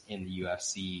times in the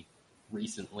UFC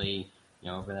recently.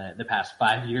 Over the past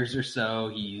 5 years or so,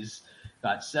 he's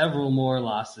got several more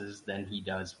losses than he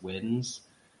does wins.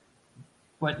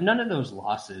 But none of those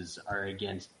losses are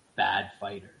against bad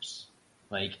fighters.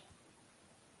 Like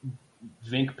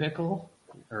Vink Pickle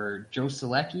or Joe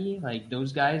Selecki, like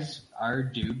those guys are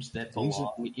dudes that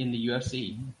belong in the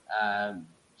UFC.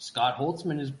 Scott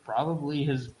Holtzman is probably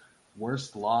his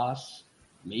worst loss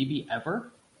maybe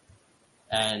ever.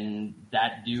 And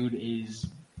that dude is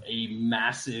a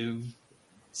massive,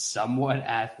 somewhat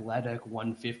athletic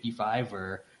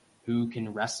 155er who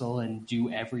can wrestle and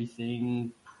do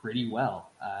everything pretty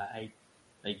well.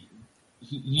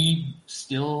 He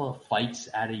still fights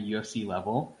at a UFC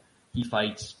level. He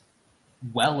fights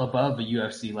well above a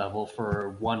UFC level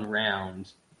for one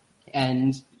round.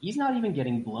 And he's not even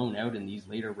getting blown out in these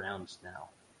later rounds now.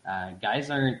 Guys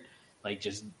aren't like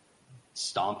just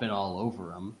stomping all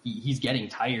over him. He's getting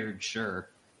tired, sure,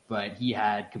 but he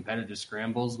had competitive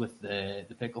scrambles with the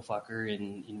pickle fucker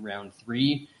in round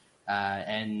 3,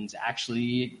 and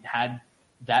actually had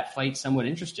that fight somewhat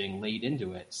interesting late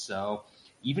into it. So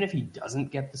even if he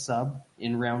doesn't get the sub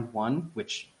in round 1,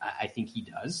 which I think he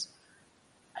does,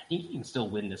 I think he can still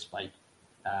win this fight.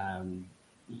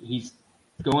 He's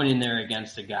going in there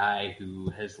against a guy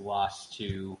who has lost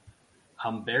to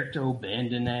Humberto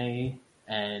Bandone,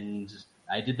 and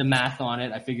I did the math on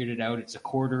it. I figured it out. It's a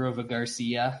quarter of a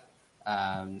Garcia.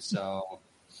 And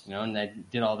I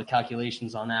did all the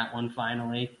calculations on that one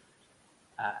finally.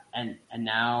 And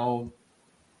now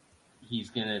he's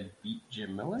going to beat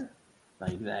Jim Miller.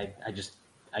 Like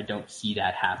I don't see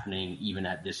that happening even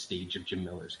at this stage of Jim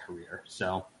Miller's career.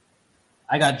 So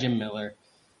I got Jim Miller.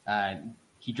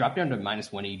 He dropped down to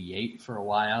minus 188 for a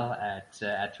while at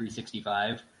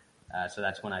 365. So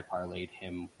that's when I parlayed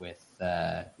him with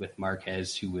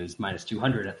Marquez, who was minus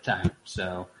 200 at the time.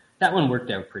 So that one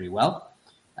worked out pretty well.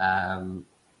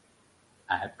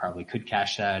 I probably could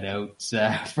cash that out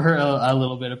for a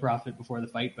little bit of profit before the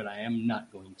fight, but I am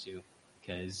not going to,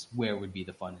 because where would be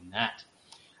the fun in that?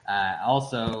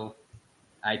 Also,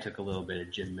 I took a little bit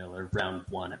of Jim Miller round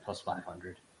 1 at plus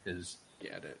 500 because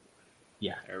get it.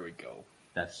 Yeah, there we go.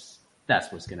 That's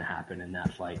what's going to happen in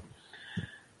that fight.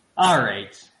 All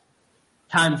right,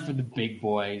 time for the big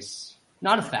boys.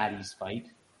 Not a Fatties fight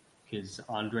because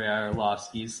Andrei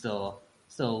Arlovski is still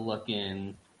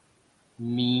looking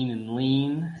mean and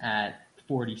lean at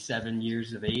 47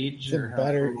 years of age.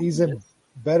 He's in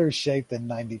better shape than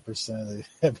 90% of the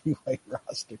heavyweight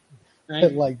roster. Right?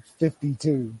 At like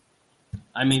 52.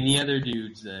 I mean, the other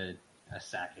dude's a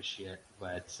sack of shit,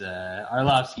 but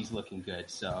Arlovski's looking good,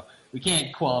 so we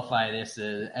can't qualify this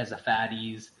as a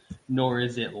Fatties, nor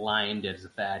is it lined as a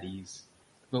Fatties.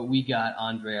 But we got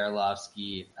Andrei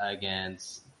Arlovski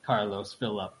against Carlos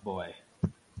Phillip Boy.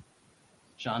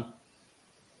 Sean?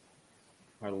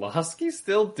 Arlovski's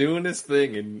still doing his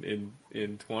thing in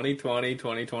 2020,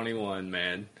 2021,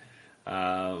 man.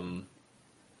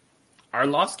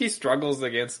 Arlovski struggles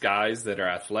against guys that are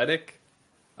athletic,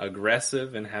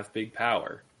 aggressive, and have big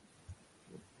power.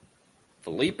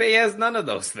 Felipe has none of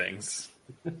those things.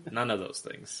 None of those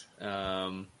things.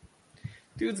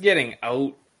 Dude's getting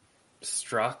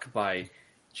outstruck by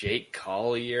Jake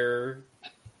Collier,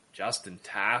 Justin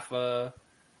Taffa.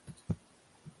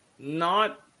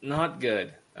 Not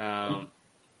good.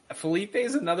 Felipe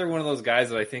is another one of those guys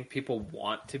that I think people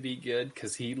want to be good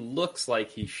because he looks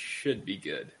like he should be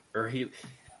good. Or he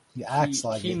acts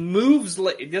like he moves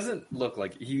like it doesn't look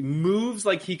like he moves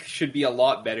like he should be a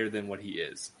lot better than what he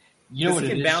is. You know what he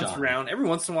it can is, bounce Sean. around every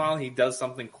once in a while. He does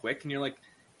something quick, and you're like,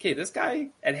 okay, this guy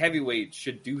at heavyweight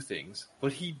should do things,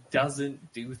 but he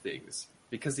doesn't do things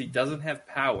because he doesn't have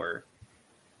power,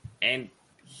 and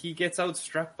he gets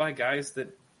outstruck by guys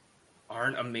that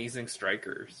aren't amazing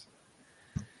strikers.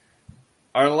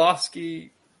 Arlovski,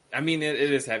 I mean, it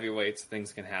is heavyweights.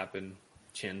 Things can happen.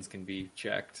 Chins can be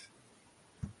checked.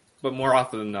 But more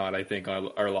often than not, I think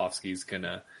Arlovski's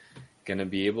gonna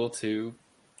be able to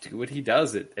do what he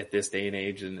does at this day and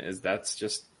age, and that's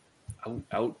just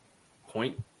out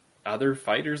point other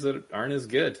fighters that aren't as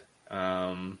good.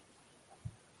 I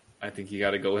think you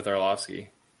got to go with Arlovski.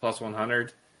 Plus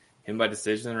 100, him by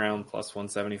decision around plus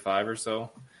 175 or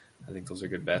so. I think those are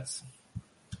good bets.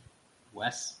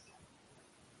 Wes?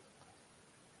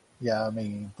 Yeah, I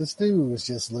mean, this dude was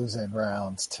just losing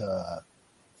rounds to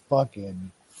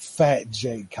fucking fat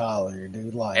Jake Collier,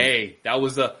 dude. Like, hey, that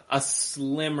was a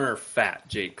slimmer fat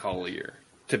Jake Collier,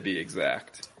 to be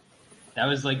exact. That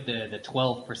was like the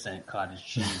 12% cottage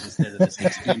cheese instead of the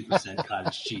 16%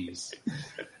 cottage cheese.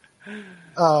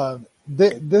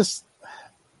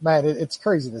 Man, it's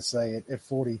crazy to say it at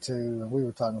 42. And we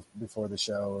were talking before the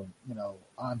show.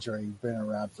 Andre been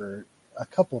around for a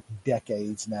couple of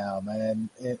decades now, man.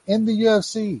 In the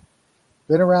UFC,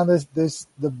 been around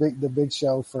the big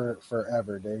show for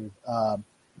forever, dude.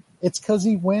 It's because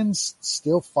he wins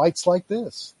still fights like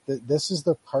this. This is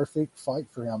the perfect fight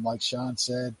for him. Like Sean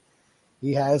said,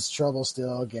 he has trouble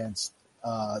still against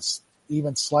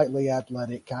even slightly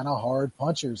athletic, kind of hard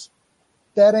punchers.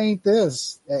 That ain't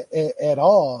this at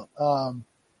all.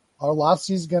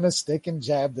 Arlovski's going to stick and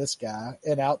jab this guy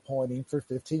and outpoint him for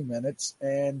 15 minutes.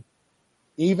 And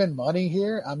even money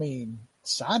here, I mean,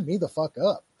 sign me the fuck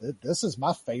up. This is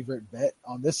my favorite bet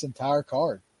on this entire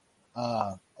card.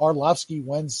 Arlovski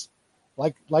wins,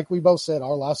 like we both said,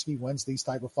 Arlovski wins these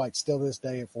type of fights still this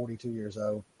day at 42 years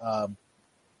old.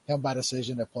 Him by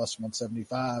decision at plus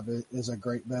 175 is a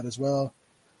great bet as well.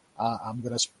 I'm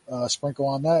going to sprinkle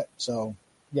on that. So,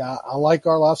 yeah, I like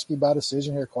Arlovski by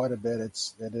decision here quite a bit.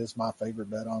 It is my favorite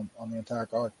bet on the entire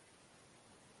card.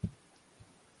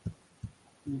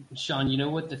 Sean, you know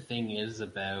what the thing is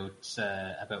about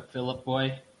Philip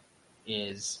Boy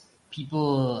is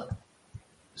people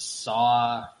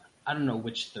saw, I don't know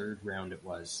which third round it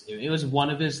was. It was one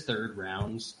of his third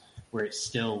rounds where it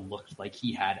still looked like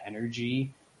he had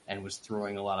energy and was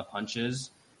throwing a lot of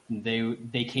punches.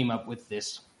 They came up with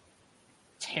this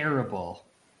terrible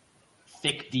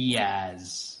Thick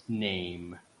Diaz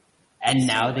name, and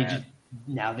now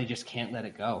they just can't let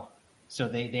it go. So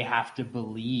they have to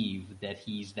believe that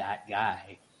he's that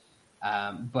guy,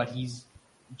 but he's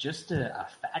just a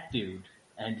fat dude,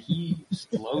 and he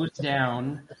slows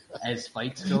down as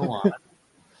fights go on.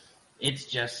 It's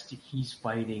just he's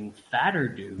fighting fatter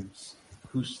dudes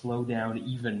who slow down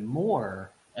even more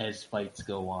as fights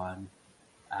go on.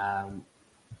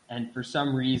 And for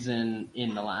some reason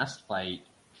in the last fight,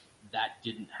 that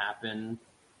didn't happen,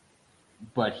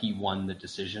 but he won the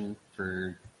decision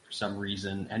for some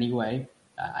reason anyway.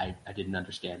 I didn't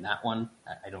understand that one.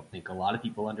 I don't think a lot of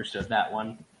people understood that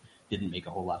one. Didn't make a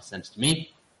whole lot of sense to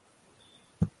me.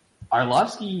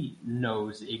 Arlovski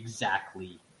knows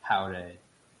exactly how to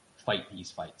fight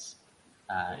these fights.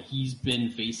 He's been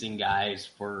facing guys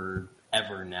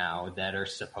forever now that are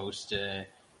supposed to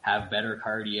have better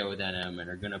cardio than him and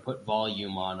are going to put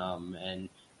volume on him. And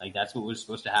like that's what was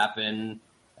supposed to happen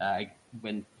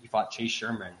when he fought Chase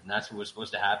Sherman. And that's what was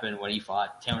supposed to happen when he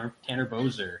fought Tanner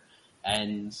Boser.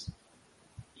 And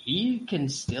he can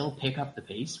still pick up the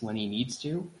pace when he needs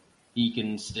to. He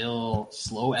can still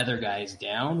slow other guys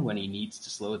down when he needs to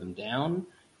slow them down.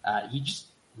 He just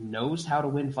knows how to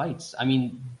win fights. I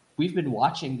mean, we've been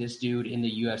watching this dude in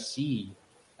the UFC,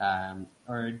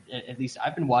 or at least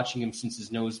I've been watching him since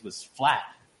his nose was flat.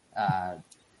 I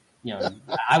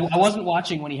wasn't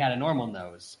watching when he had a normal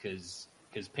nose because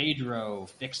Pedro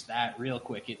fixed that real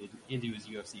quick into his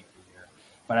UFC career.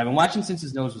 But I've been watching since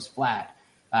his nose was flat,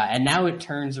 and now it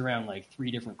turns around like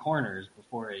 3 different corners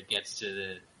before it gets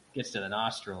to the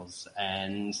nostrils.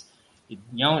 And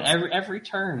every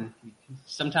turn,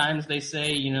 sometimes they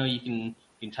say you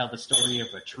can tell the story of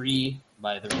a tree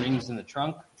by the rings in the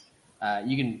trunk.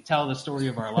 You can tell the story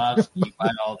of Arlovski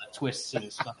by all the twists in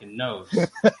his fucking nose.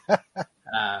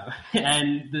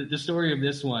 And the story of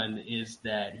this one is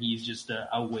that he's just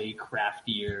a way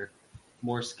craftier,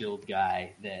 more skilled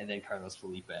guy than Carlos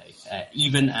Felipe.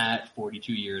 Even at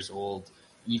 42 years old,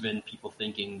 even people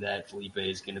thinking that Felipe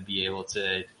is going to be able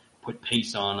to put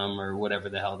pace on him or whatever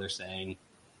the hell they're saying.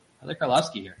 I like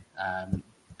Arlovski here.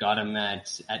 Got him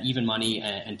at even money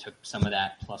and took some of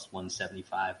that plus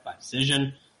 175 by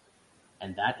decision.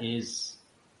 And that is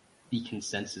the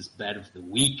consensus bet of the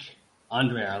week.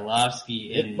 Andre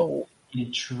Arlovski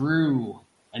in true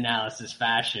analysis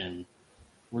fashion.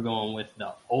 We're going with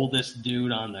the oldest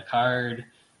dude on the card,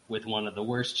 with one of the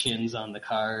worst chins on the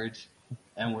card,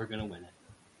 and we're going to win it.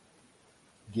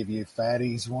 Give you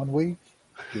Fatties 1 week,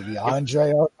 give you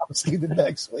Andre Arlovski the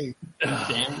next week.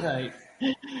 Damn right.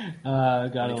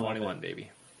 Gotta love it.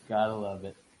 Baby. Gotta love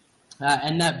it.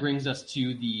 And that brings us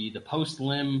to the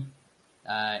post-lim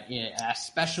a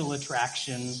special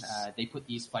attraction. They put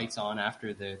these fights on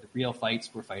after the real fights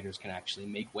where fighters can actually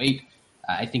make weight.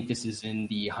 I think this is in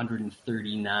the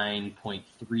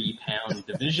 139.3 pound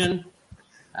division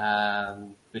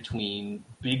between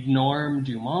Big Norm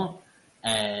Dumont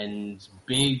and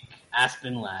Big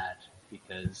Aspen Ladd,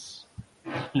 because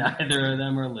neither of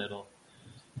them are little.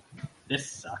 This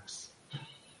sucks.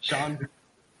 Sean?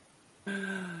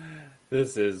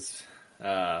 This is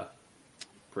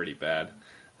pretty bad.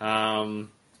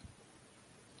 I'm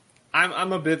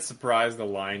a bit surprised the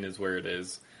line is where it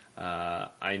is.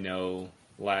 I know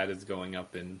Ladd is going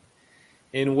up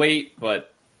in weight,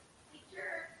 but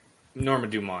Norma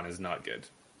Dumont is not good.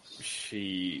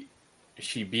 She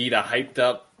beat a hyped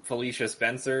up Felicia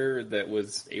Spencer that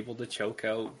was able to choke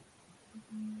out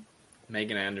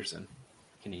Megan Anderson.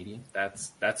 Canadian.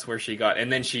 That's where she got,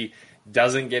 and then she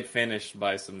doesn't get finished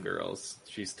by some girls.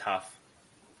 She's tough.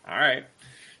 All right,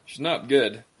 she's not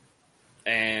good,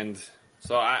 and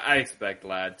so I expect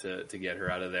Ladd to get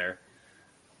her out of there.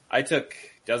 I took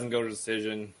doesn't go to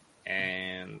decision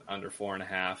and under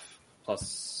 4.5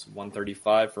 plus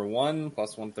 135 for one,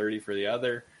 plus 130 for the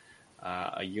other,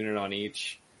 a unit on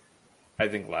each. I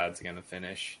think Ladd's going to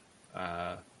finish.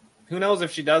 Who knows if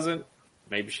she doesn't?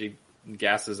 Maybe she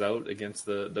gasses out against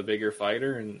the bigger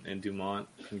fighter and Dumont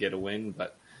can get a win,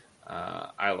 but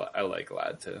I like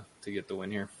Ladd to get the win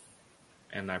here,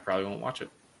 and I probably won't watch it.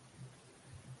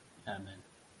 Amen.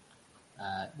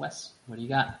 Wes, what do you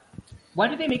got? Why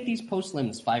do they make these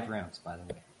post-lims 5 rounds, by the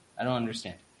way? I don't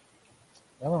understand.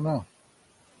 I don't know.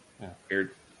 Yeah.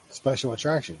 Weird. Special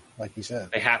attraction, like you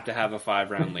said. They have to have a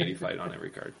 5-round lady fight on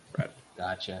every card, Brad.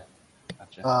 Gotcha.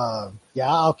 Yeah,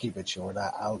 I'll keep it short.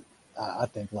 I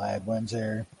think Ladd wins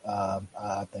here.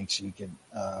 I think she can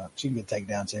get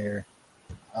takedowns here.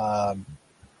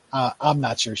 I'm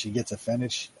not sure she gets a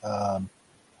finish.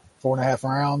 4.5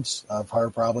 rounds of her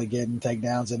probably getting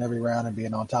takedowns in every round and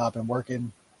being on top and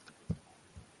working.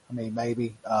 I mean,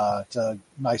 maybe it's a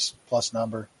nice plus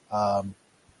number. I'm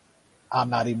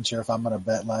not even sure if I'm going to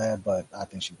bet Ladd, but I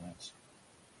think she wins.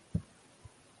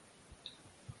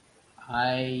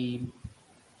 I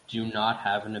do not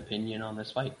have an opinion on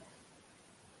this fight.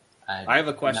 I have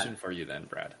a question for you then,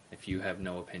 Brad, if you have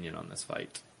no opinion on this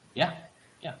fight. Yeah.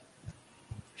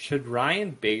 Should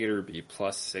Ryan Bader be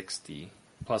plus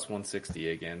 160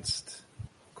 against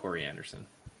Corey Anderson?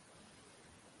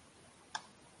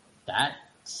 That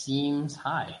seems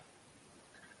high.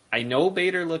 I know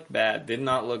Bader looked bad, did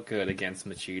not look good against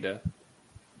Machida,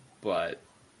 but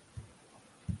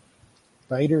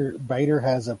Bader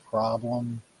has a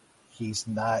problem. He's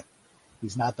not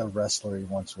the wrestler he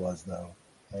once was, though.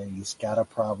 And he's got a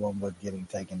problem with getting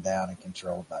taken down and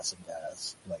controlled by some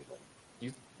guys lately.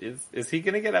 Is he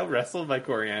going to get out wrestled by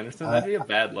Corey Anderson? That'd be a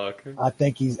bad look. I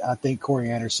think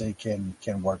Corey Anderson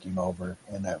can work him over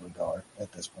in that regard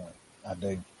at this point. I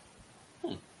do.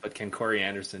 But can Corey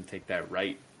Anderson take that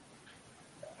right?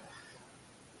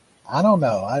 I don't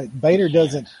know. Bader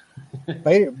doesn't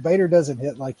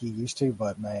hit like he used to,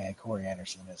 but man, Corey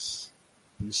Anderson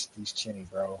he's chinny,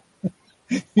 bro.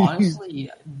 Honestly,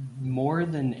 more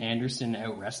than Anderson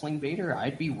out wrestling Bader,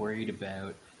 I'd be worried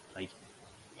about like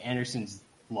Anderson's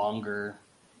longer.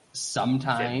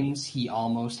 Sometimes he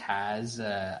almost has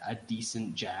a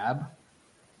decent jab.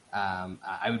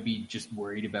 I would be just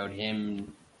worried about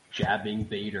him jabbing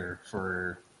Bader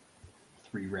for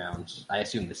 3 rounds. I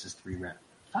assume this is 3 rounds.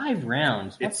 5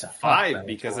 rounds? What it's the fuck, 5 Bellator?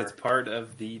 because it's part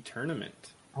of the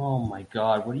tournament. Oh my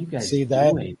god, what are you guys doing?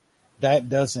 See,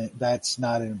 that's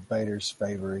not in Bader's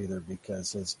favor either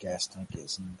because his gas tank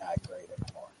is not great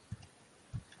anymore.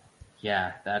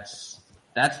 Yeah, that's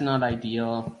not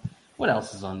ideal. What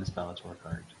else is on this Bellator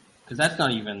card? Because that's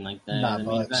not even like the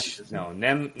main event. Is it? No,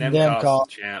 Nemkov's the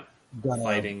champ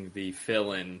fighting the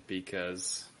fill-in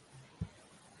because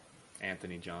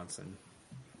Anthony Johnson.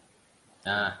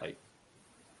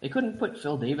 They couldn't put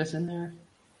Phil Davis in there.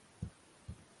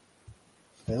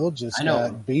 Phil just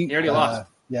got beat. He already lost.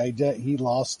 Yeah, he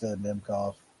lost to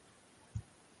Nemkov.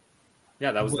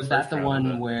 Yeah, that was Was the that first the round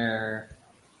one where?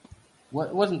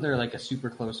 Wasn't there like a super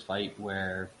close fight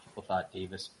where people thought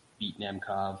Davis beat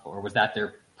Nemkov, or was that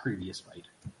their previous fight?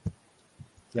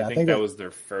 Yeah, I think that was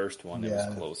their first one. It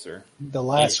was closer. The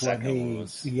last one,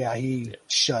 he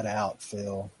shut out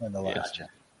Phil in the last.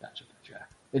 Gotcha.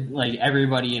 Like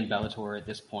everybody in Bellator at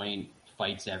this point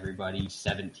fights everybody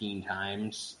 17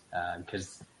 times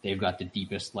because they've got the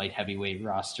deepest light heavyweight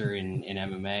roster in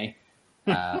MMA.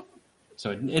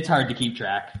 So it's hard to keep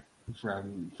track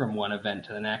from one event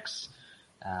to the next.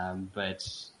 But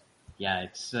yeah,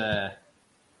 it's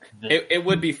it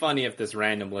would be funny if this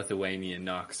random Lithuanian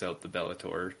knocks out the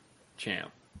Bellator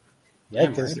champ. Yeah,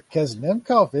 because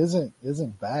Nemkov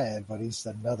isn't bad, but he's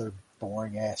another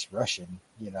boring ass Russian,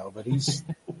 but he's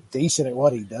decent at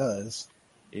what he does.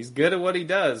 He's good at what he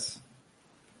does,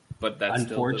 but that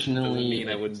unfortunately doesn't mean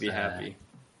I wouldn't be happy.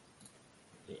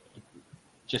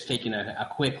 Just taking a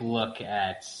quick look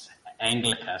at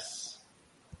Anglicus,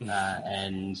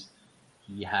 and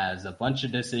he has a bunch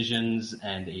of decisions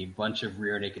and a bunch of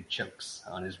rear naked chokes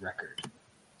on his record.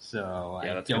 So I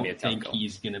don't think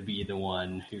he's going to be the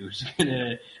one who's going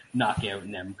to knock out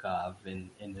Nemkov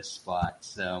in this spot.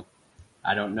 So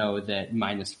I don't know that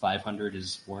minus 500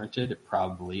 is warranted. It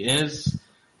probably is.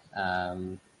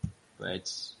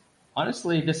 But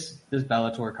Honestly, this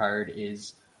Bellator card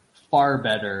is far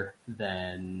better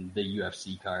than the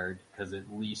UFC card because at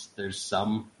least there's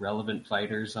some relevant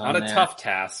fighters on there. Not a tough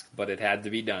task, but it had to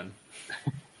be done.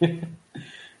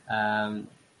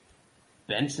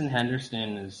 Benson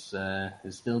Henderson is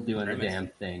still doing the damn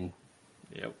thing.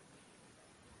 Yep.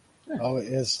 Oh,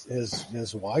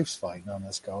 his wife's fighting on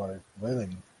this card with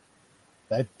him.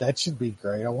 That should be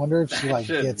great. I wonder if she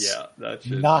gets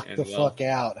knocked the fuck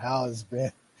out. How it's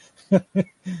been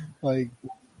like.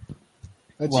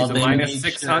 She's a minus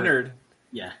 600. Sure.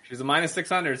 Yeah, she's a minus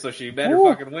 600, so she better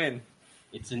fucking win.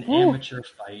 It's an amateur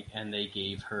fight, and they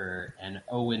gave her an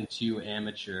 0-2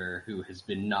 amateur who has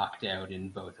been knocked out in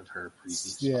both of her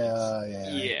previous fights.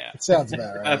 Yeah. It sounds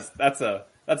about right. That's a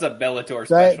Bellator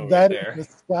special right there. The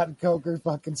Scott Coker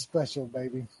fucking special,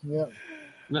 baby. Yep.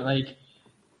 But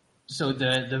so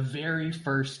the very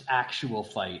first actual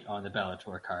fight on the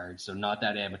Bellator card, so not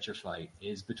that amateur fight,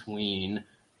 is between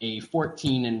a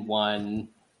 14-1.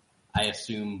 I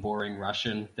assume boring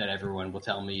Russian that everyone will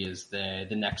tell me is the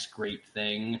next great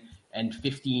thing, and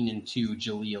 15-2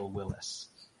 Jaleel Willis.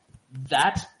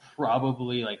 That's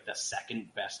probably the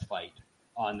second best fight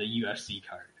on the UFC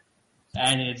card.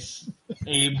 And it's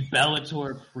a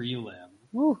Bellator prelim.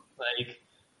 Woo.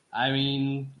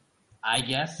 I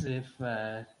guess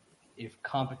if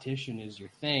competition is your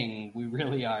thing, we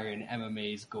really are in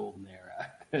MMA's golden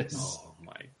era. Oh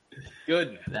my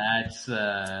goodness. That's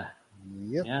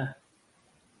yep. Yeah.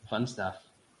 Fun stuff.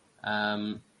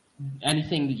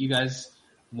 Anything that you guys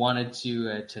wanted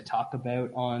to talk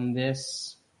about on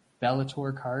this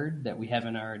Bellator card that we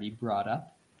haven't already brought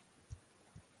up?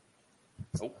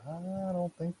 Nope. I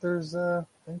don't think there's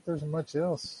much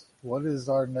else. What is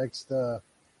our next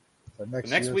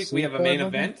next week we have a main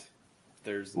event.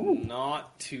 There's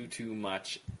not too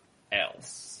much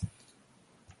else.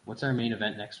 What's our main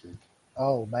event next week?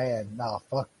 Oh man, nah,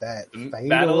 fuck that.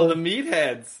 Battle of the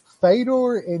Meatheads.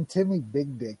 Fedor and Timmy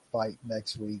Big Dick fight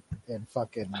next week in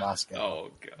fucking Moscow.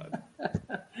 Oh god.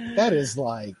 That is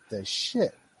the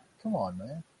shit. Come on,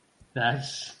 man. That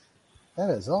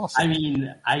is awesome.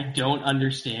 I don't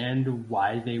understand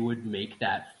why they would make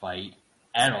that fight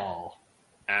at all.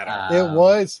 It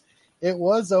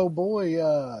was oh boy,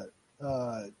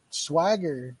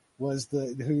 Swagger was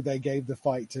who they gave the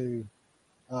fight to.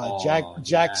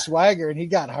 Jack Swagger, and he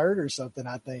got hurt or something,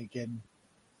 I think, and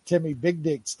Timmy Big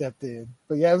Dick stepped in.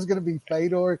 But yeah, it was going to be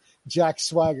Fedor, Jack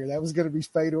Swagger. That was going to be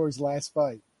Fedor's last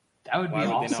fight. That would be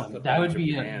awesome. That would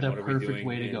be the perfect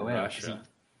way to go out.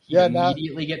 He'd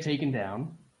immediately get taken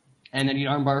down, and then he'd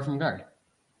armbar from guard.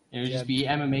 It would just be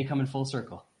MMA coming full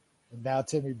circle. And now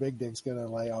Timmy Big Dick's going to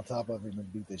lay on top of him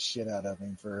and beat the shit out of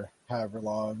him for however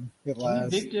long it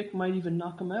lasts. Timmy Big Dick might even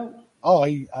knock him out. Oh,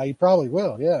 he probably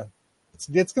will, yeah.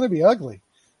 It's going to be ugly.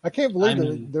 I can't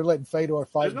believe they're letting Fedor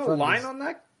fight. There's no line on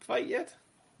that fight yet.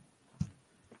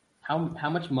 How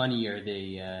much money are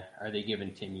they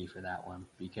giving Timmy for that one?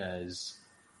 Because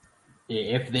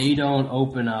if they don't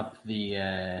open up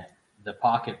the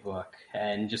pocketbook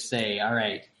and just say, all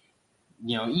right,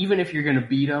 even if you're going to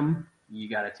beat him, you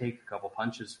got to take a couple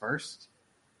punches first.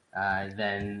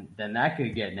 Then that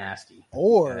could get nasty.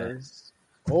 Or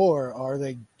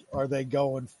are they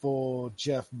going full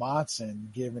Jeff Monson,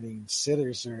 giving him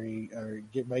citizenry or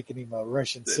making him a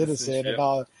Russian citizen and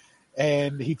all,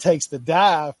 and he takes the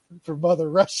dive for Mother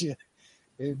Russia,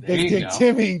 and Big Dick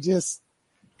Timmy just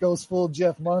goes full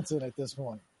Jeff Monson at this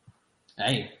point.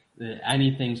 Hey,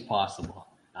 anything's possible.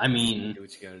 Do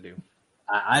what you got to do.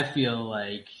 I feel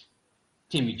like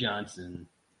Timmy Johnson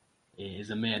is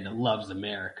a man that loves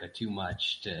America too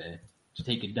much to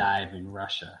take a dive in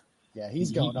Russia. Yeah,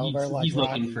 he's going over like he's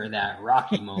Rocky. Looking for that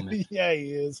Rocky moment. Yeah,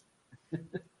 he is.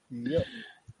 Yep.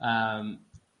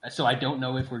 So I don't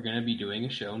know if we're going to be doing a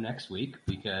show next week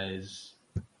because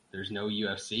there's no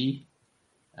UFC.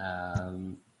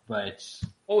 But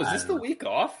is this the week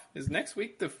off? Is next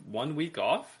week the 1 week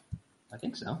off? I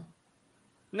think so.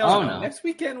 No. Next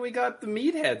weekend we got the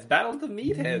Meatheads, Battle of the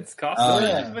Meatheads,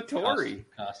 Costa and Vittori.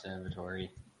 Costa and Vittori.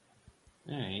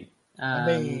 All right.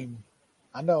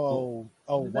 I know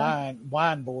old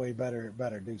wine boy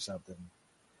better do something.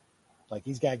 Like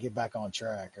he's got to get back on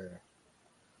track, or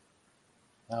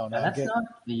I don't know. That's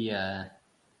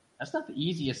not the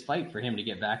easiest fight for him to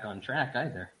get back on track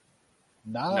either.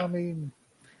 No.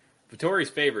 Vittori's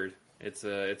favored.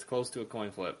 It's close to a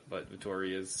coin flip, but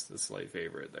Vittori is the slight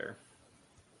favorite there.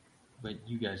 But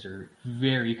you guys are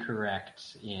very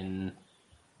correct in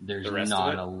there's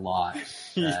not a lot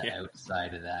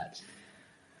outside of that.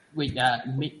 Wait,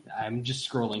 I'm just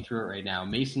scrolling through it right now.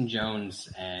 Mason Jones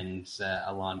and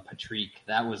Alon Patrick.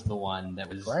 That was the one that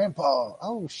was... Grandpa.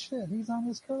 Oh, shit. He's on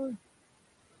this card?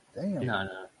 Damn. No.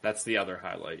 That's the other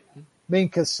highlight. I mean,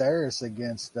 Caceres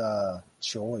against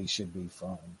Choi should be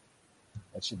fun.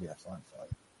 That should be a fun fight.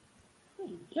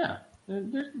 Yeah,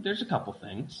 there's a couple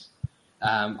things.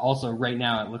 Also, right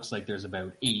now, it looks like there's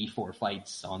about 84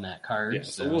 fights on that card. Yeah,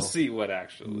 so we'll see what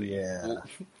actually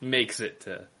makes it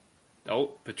to...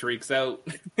 Oh, Patrick's out.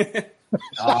 Of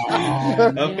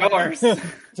course.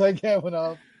 Take that one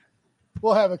off.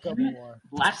 We'll have a couple more.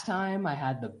 Last time I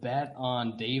had the bet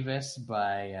on Davis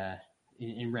by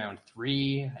in round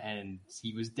 3, and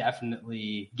he was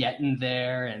definitely getting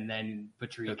there, and then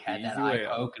Patrick had that eye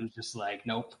poke and was just like,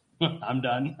 nope. I'm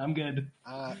done. I'm good.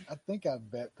 I think I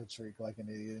bet Patrick like an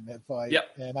idiot in that fight. Yep,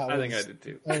 and I think I did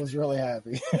too. I was really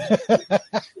happy.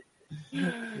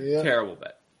 Terrible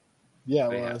bet. Yeah,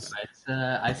 it was. But,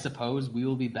 I suppose we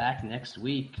will be back next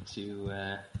week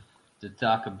to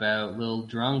talk about Lil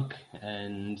Drunk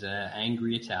and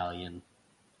Angry Italian.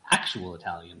 Actual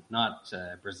Italian, not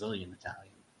Brazilian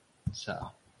Italian.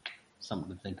 So,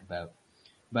 something to think about.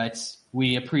 But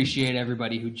we appreciate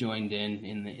everybody who joined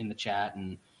in the chat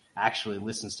and actually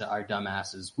listens to our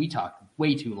dumbasses. We talked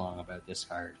way too long about this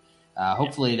card.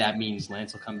 Hopefully that means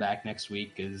Lance will come back next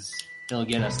week because he'll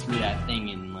get us through that thing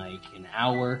in like an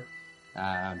hour,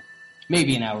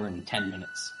 maybe an hour and 10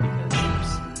 minutes because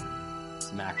there's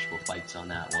some actual fights on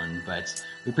that one. But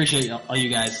we appreciate all you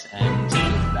guys and we'll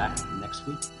be back next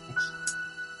week. Thanks.